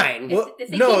 $8.99. Well, if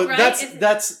they no, keep right,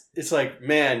 that's it's like,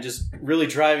 man, just really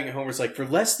driving it home. It's like, for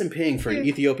less than paying for an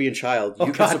Ethiopian child, you Oh,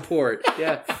 can God. support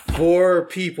Yeah. 4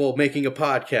 people making a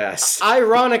podcast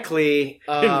Ironically,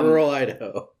 in rural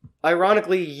Idaho.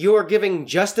 ironically, you're giving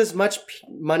just as much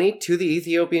money to the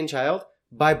Ethiopian child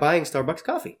by buying Starbucks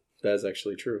coffee. That's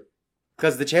actually true.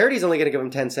 Because the charity's only going to give them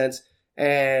 10 cents,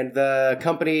 and the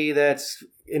company that's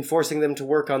enforcing them to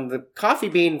work on the coffee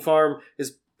bean farm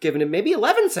is giving them maybe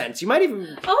 11 cents. You might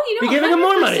even... Oh, Be you know, giving them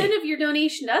more money. 100% of your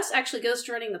donation to us actually goes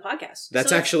to running the podcast. That's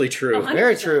So actually true. 100%.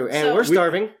 Very true. And So- we're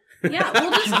starving. Yeah,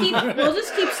 we'll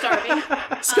just keep starving.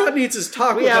 Scott needs his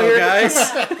taco, We out here, guys.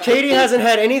 Katie hasn't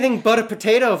had anything but a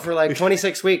potato for like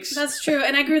 26 weeks. That's true,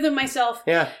 and I grew them myself.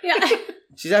 Yeah. Yeah.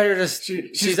 She's out here just...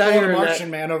 She's out pulling here a in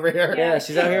Martian that... man over here. Yeah,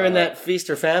 she's out here in that feast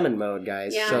or famine mode,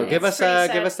 guys. Yeah, so give it's us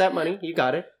pretty sad. that money. You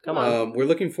got it. Come on. We're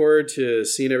looking forward to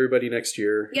seeing everybody next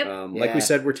year. Yep. Like Yeah. we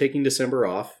said, we're taking December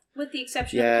off. With the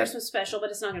exception Yeah. of the Christmas special, but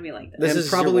it's not going to be like this. This and is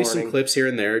your probably some warning. clips here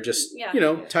and there, just, Yeah.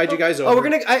 tide you guys over.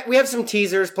 Oh, we have some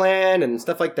teasers planned and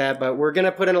stuff like that, but we're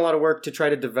gonna put in a lot of work to try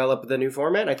to develop the new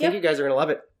format. I think Yep. you guys are gonna love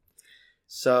it.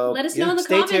 So Let us know in the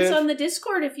stay comments tuned. on the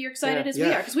Discord if you're excited Yeah. as we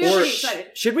Yeah. are, because we are Or pretty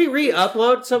excited. should we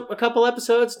re-upload a couple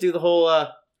episodes? Do the whole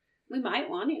We might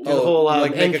want to. the whole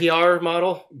like make a- NPR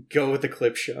model? Go with the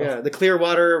clip show. Yeah, the Clear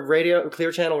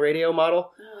Channel radio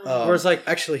model. Where it's like,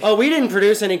 actually, oh, we didn't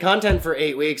produce any content for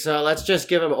 8 weeks, so let's just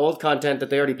give them old content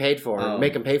that they already paid for and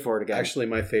make them pay for it again. actually,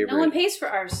 my favorite. No one pays for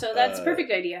ours, so that's a Uh,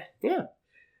 perfect idea. Yeah.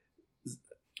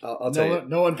 I'll tell you.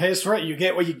 No one pays for it. You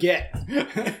get what you get.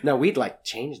 No, we'd like to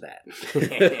change that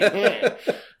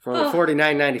for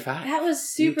 $49.95. That was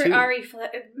super too. Ari.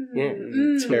 Yeah,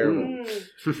 terrible.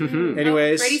 Oh,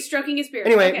 Anyways, Brady's stroking his beard.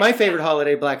 Anyway, Okay. my favorite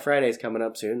holiday, Black Friday, is coming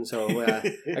up soon, so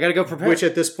I gotta go prepare. which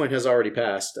at this point has already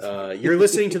passed. You're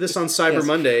listening to this on Cyber Yes.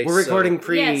 Monday. We're so- recording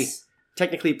Yes.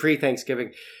 technically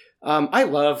pre-Thanksgiving. I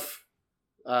love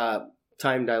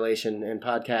time dilation and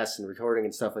podcasts and recording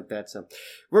and stuff like that, so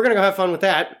we're gonna go have fun with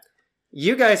that.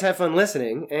 You guys have fun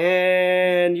listening,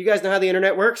 and you guys know how the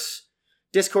internet works.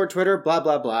 Discord, Twitter, blah,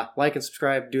 blah, blah. Like and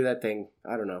subscribe, do that thing.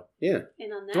 I don't know. Yeah.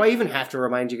 And on that Do I even have to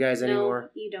remind you guys no,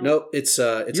 anymore? you don't. Nope, it's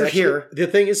You're actually, here. The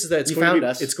thing is that it's You going to found be,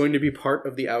 us. it's going to be part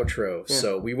of the outro, Yeah.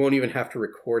 so we won't even have to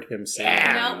record him saying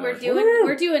Yeah. it. No, we're doing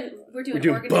We're doing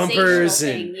organizational bumpers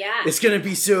thing. and Yeah. it's going to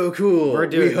be so cool. We're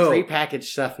doing we hope. prepackaged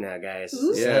stuff now, guys.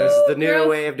 Ooh, Yeah, this is the new growth.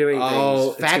 way of doing Oh,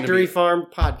 things. it's gonna Factory be- farm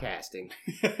podcasting.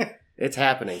 It's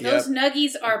happening. Those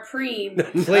nuggies are preem.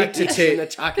 Plate to In the tape,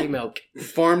 chalky milk.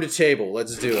 farm to table.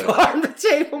 Let's do it. Farm to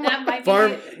table. That might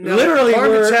Farm, be no, Literally, farm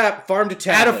we're to tap, farm to At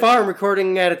tablet. a farm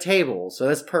recording at a table, so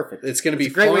that's perfect. It's going to be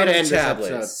It's a great farm way to to end this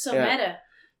tablet. episode. so Yeah. meta.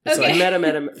 It's Okay. like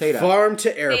meta, theta. Farm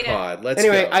to Theta. AirPod. Let's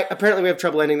Anyway, go. apparently we have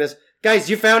trouble ending this. Guys,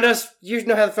 you found us. You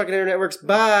know how the fucking internet works.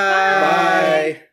 Bye. Bye.